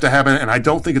expect that to happen. And I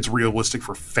don't think it's realistic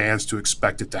for fans to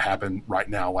expect it to happen right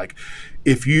now. Like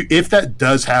if that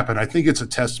does happen, I think it's a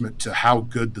testament to how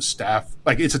good the staff,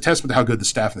 like it's a testament to how good the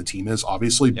staff and the team is,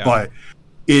 obviously, but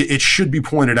it should be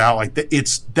pointed out like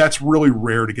that's really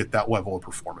rare to get that level of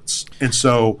performance. And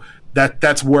so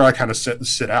that's where I kind of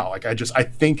sit out. Like I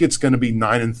think it's going to be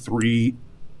 9-3.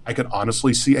 I could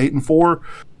honestly see 8-4.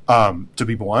 To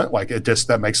be blunt, like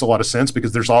that makes a lot of sense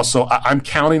because there's also I'm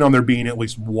counting on there being at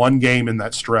least one game in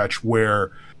that stretch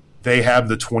where they have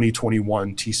the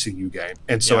 2021 TCU game,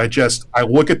 and so I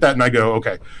look at that and I go,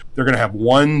 okay, they're gonna have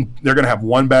one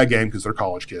bad game because they're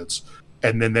college kids,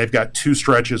 and then they've got two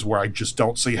stretches where I just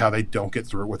don't see how they don't get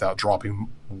through it without dropping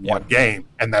one game,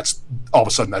 and that's all of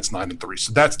a sudden that's 9-3.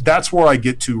 So that's where I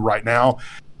get to right now.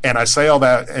 And I say all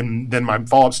that, and then my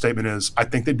follow-up statement is I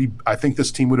think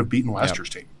this team would have beaten last year's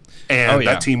team. And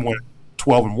that team went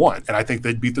 12-1, and I think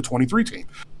they'd beat the 23 team.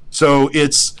 So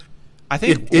I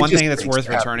think one thing that's worth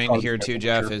returning here too,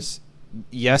 Jeff, is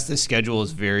yes, the schedule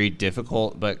is very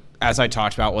difficult, but as I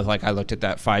talked about with I looked at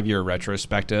that 5-year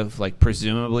retrospective, like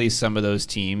presumably some of those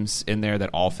teams in there that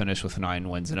all finished with 9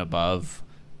 wins and above,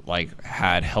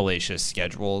 had hellacious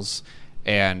schedules.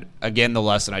 And again, the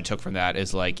lesson I took from that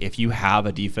is if you have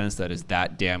a defense that is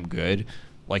that damn good,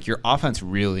 your offense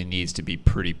really needs to be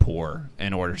pretty poor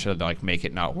in order to make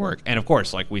it not work. And of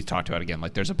course, we talked about again,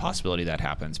 there's a possibility that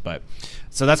happens. But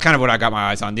so that's kind of what I got my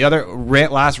eyes on. The other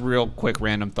last real quick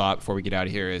random thought before we get out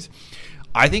of here is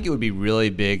I think it would be really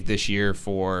big this year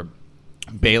for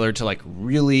Baylor to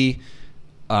really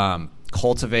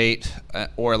cultivate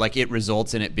or it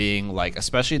results in it being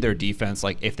especially their defense,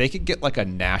 if they could get a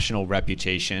national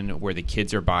reputation where the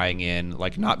kids are buying in,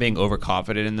 not being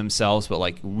overconfident in themselves,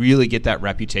 but really get that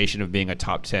reputation of being a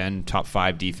top 10 top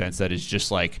 5 defense that is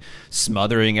just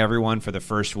smothering everyone for the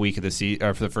first week of the season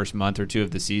or for the first month or two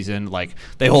of the season.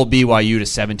 They hold BYU to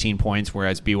 17 points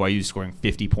whereas BYU is scoring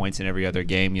 50 points in every other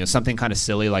game, something kind of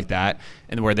silly like that,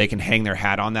 and where they can hang their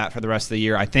hat on that for the rest of the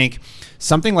year. I think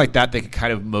something like that could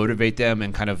kind of motivate them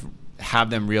and kind of have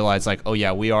them realize oh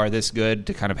yeah, we are this good,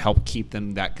 to kind of help keep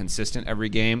them that consistent every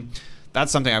game.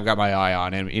 That's something I've got my eye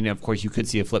on. And of course you could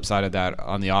see a flip side of that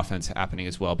on the offense happening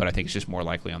as well, but I think it's just more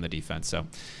likely on the defense. So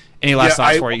any last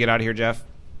thoughts before you get out of here, Jeff?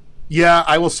 Yeah,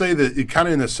 I will say that it kind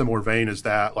of in a similar vein is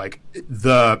that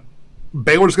the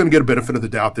Baylor's going to get a benefit of the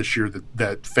doubt this year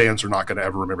that fans are not going to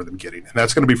ever remember them getting. And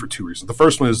that's going to be for two reasons. The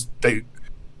first one is they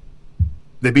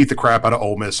beat the crap out of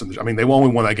Ole Miss. They only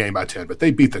won that game by 10, but they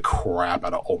beat the crap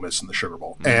out of Ole Miss in the Sugar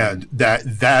Bowl. Mm-hmm. And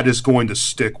that is going to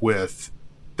stick with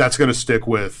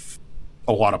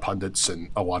a lot of pundits and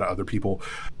a lot of other people.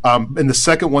 And the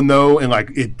second one though, and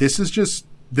this is just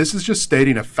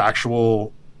stating a fact.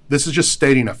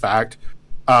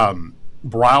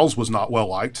 Briles was not well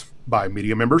liked by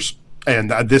media members.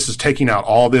 And this is taking out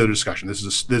all the other discussion. This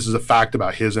is a fact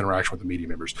about his interaction with the media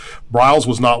members. Briles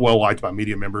was not well liked by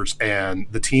media members, and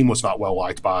the team was not well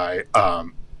liked by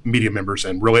media members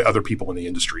and really other people in the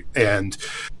industry. And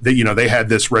they had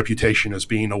this reputation as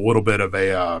being a little bit of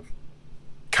a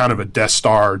kind of a Death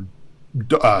Star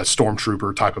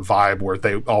stormtrooper type of vibe, where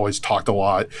they always talked a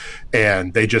lot,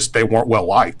 and they weren't well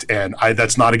liked. And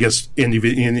that's not against any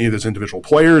of those individual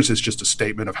players. It's just a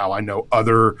statement of how I know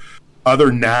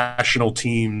other national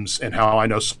teams and how I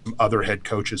know some other head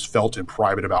coaches felt in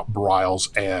private about Briles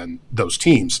and those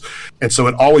teams. And so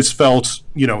it always felt,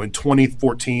 in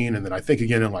 2014 and then I think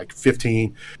again in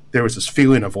 15, there was this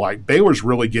feeling of Baylor's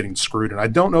really getting screwed. And I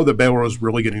don't know that Baylor was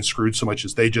really getting screwed so much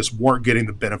as they just weren't getting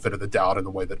the benefit of the doubt in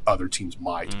the way that other teams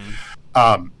might.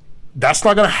 That's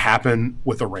not going to happen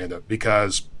with Aranda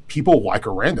because people like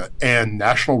Aranda and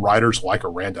national writers like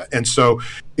Aranda. And so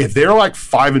if they're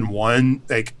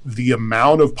 5-1, the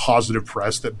amount of positive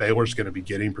press that Baylor's going to be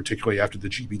getting, particularly after the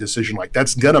GB decision,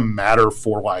 that's going to matter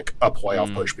for a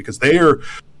playoff push, because Baylor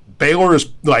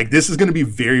is this is going to be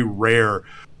very rare.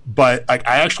 But I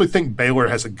actually think Baylor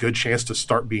has a good chance to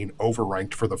start being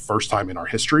overranked for the first time in our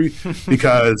history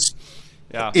because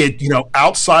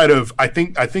outside of I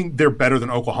think they're better than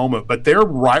Oklahoma, but they're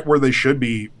right where they should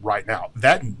be right now.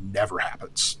 That never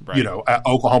happens. Right.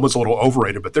 Oklahoma's a little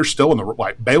overrated, but they're still in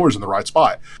the Baylor's in the right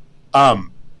spot.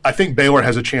 I think Baylor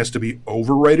has a chance to be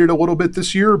overrated a little bit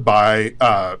this year by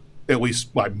at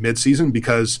least midseason,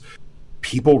 because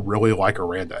people really like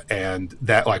Aranda, and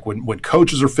that when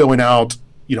coaches are filling out,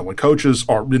 when coaches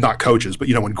are not coaches, but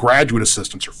when graduate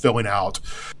assistants are filling out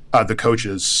the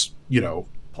coaches,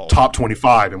 top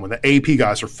 25, and when the AP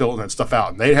guys are filling that stuff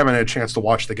out and they haven't had a chance to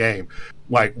watch the game,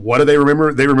 like, what do they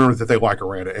remember? They remember that they like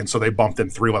Aranda, and so they bumped them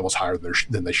 3 levels higher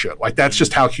than they should. Like, that's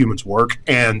just how humans work,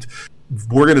 and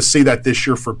we're going to see that this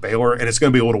year for Baylor, and it's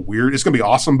going to be a little weird. It's going to be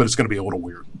awesome, but it's going to be a little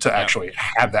weird to actually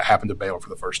have that happen to Baylor for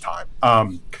the first time.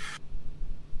 I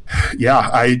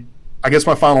guess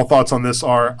my final thoughts on this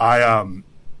are I'm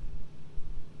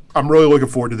really looking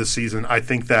forward to this season. I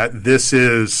think that this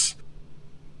is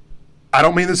 – I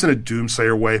don't mean this in a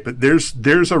doomsayer way, but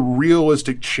there's a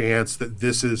realistic chance that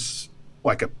this is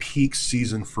like a peak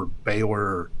season for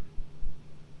Baylor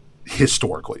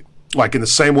historically. Like, in the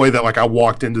same way that, like, I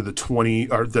walked into the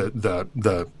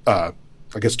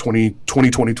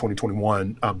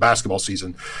 2021 basketball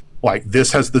season, like,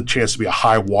 this has the chance to be a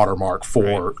high watermark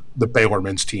for the Baylor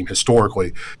men's team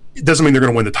historically. It doesn't mean they're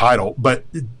going to win the title, but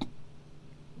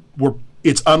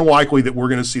it's unlikely that we're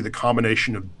going to see the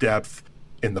combination of depth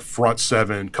in the front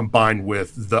seven combined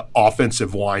with the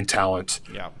offensive line talent,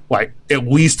 like, at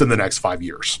least in the next 5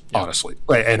 years, honestly.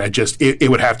 And it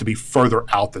would have to be further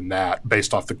out than that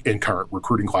based off the current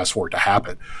recruiting class for it to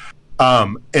happen.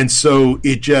 And so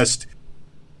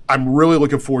I'm really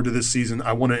looking forward to this season.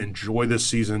 I want to enjoy this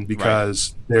season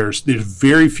because there's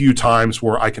very few times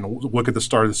where I can look at the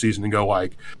start of the season and go,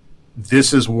 like,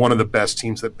 this is one of the best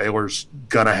teams that Baylor's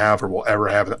gonna have or will ever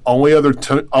have. The only other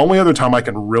time I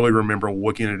can really remember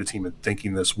looking at a team and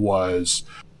thinking this was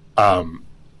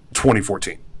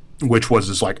 2014, which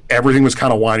was like everything was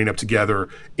kind of lining up together.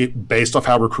 It based off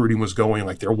how recruiting was going,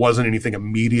 like, there wasn't anything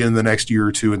immediate in the next year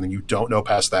or two, and then you don't know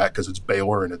past that because it's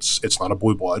Baylor and it's not a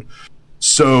blue blood.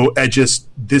 So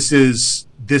this is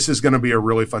going to be a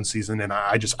really fun season, and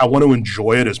I want to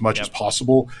enjoy it as much as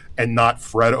possible and not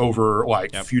fret over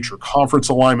future conference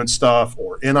alignment stuff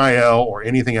or NIL or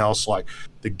anything else. Like,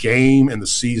 the game and the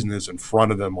season is in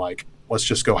front of them. Like, let's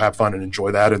just go have fun and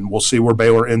enjoy that, and we'll see where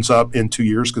Baylor ends up in 2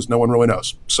 years because no one really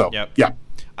knows. So, I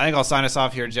think I'll sign us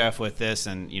off here, Jeff, with this,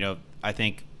 and I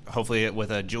think hopefully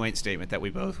with a joint statement that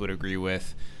we both would agree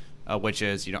with, which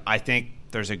is, I think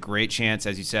there's a great chance,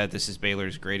 as you said, this is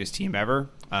Baylor's greatest team ever.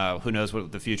 Who knows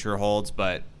what the future holds,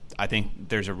 but I think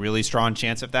there's a really strong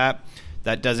chance of that.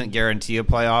 That doesn't guarantee a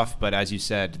playoff, but as you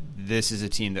said, this is a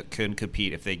team that could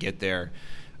compete if they get there.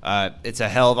 It's a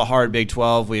hell of a hard Big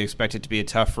 12. We expect it to be a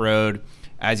tough road.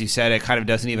 As you said, it kind of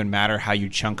doesn't even matter how you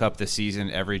chunk up the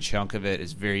season. Every chunk of it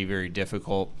is very, very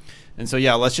difficult. And so,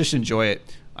 let's just enjoy it.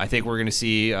 I think we're going to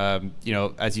see,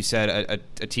 as you said,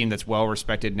 a team that's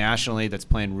well-respected nationally, that's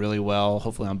playing really well,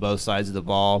 hopefully on both sides of the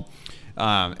ball,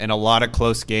 and a lot of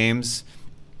close games.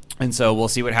 And so we'll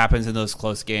see what happens in those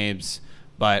close games.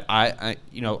 But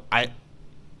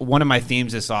one of my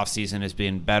themes this offseason has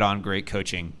been bet on great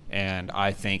coaching. And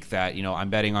I think that, I'm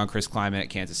betting on Chris Kleiman at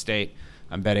Kansas State.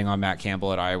 I'm betting on Matt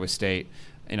Campbell at Iowa State.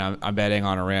 And I'm betting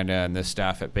on Aranda and this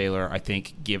staff at Baylor. I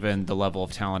think given the level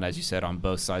of talent, as you said, on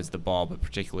both sides of the ball, but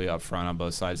particularly up front on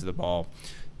both sides of the ball,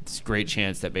 it's a great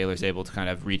chance that Baylor's able to kind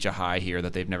of reach a high here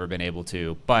that they've never been able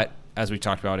to. But as we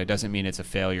talked about, it doesn't mean it's a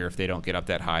failure if they don't get up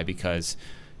that high because,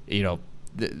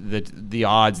 the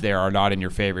odds there are not in your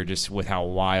favor just with how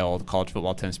wild college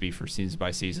football tends to be for season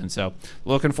by season. So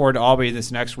looking forward to Albany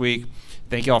this next week.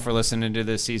 Thank you all for listening to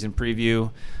this season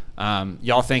preview.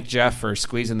 Y'all thank Jeff for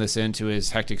squeezing this into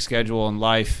his hectic schedule and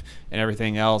life and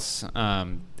everything else.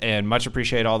 And much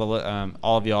appreciate all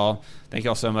of y'all. Thank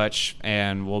y'all so much,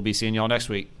 and we'll be seeing y'all next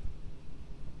week.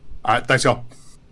 All right, thanks y'all.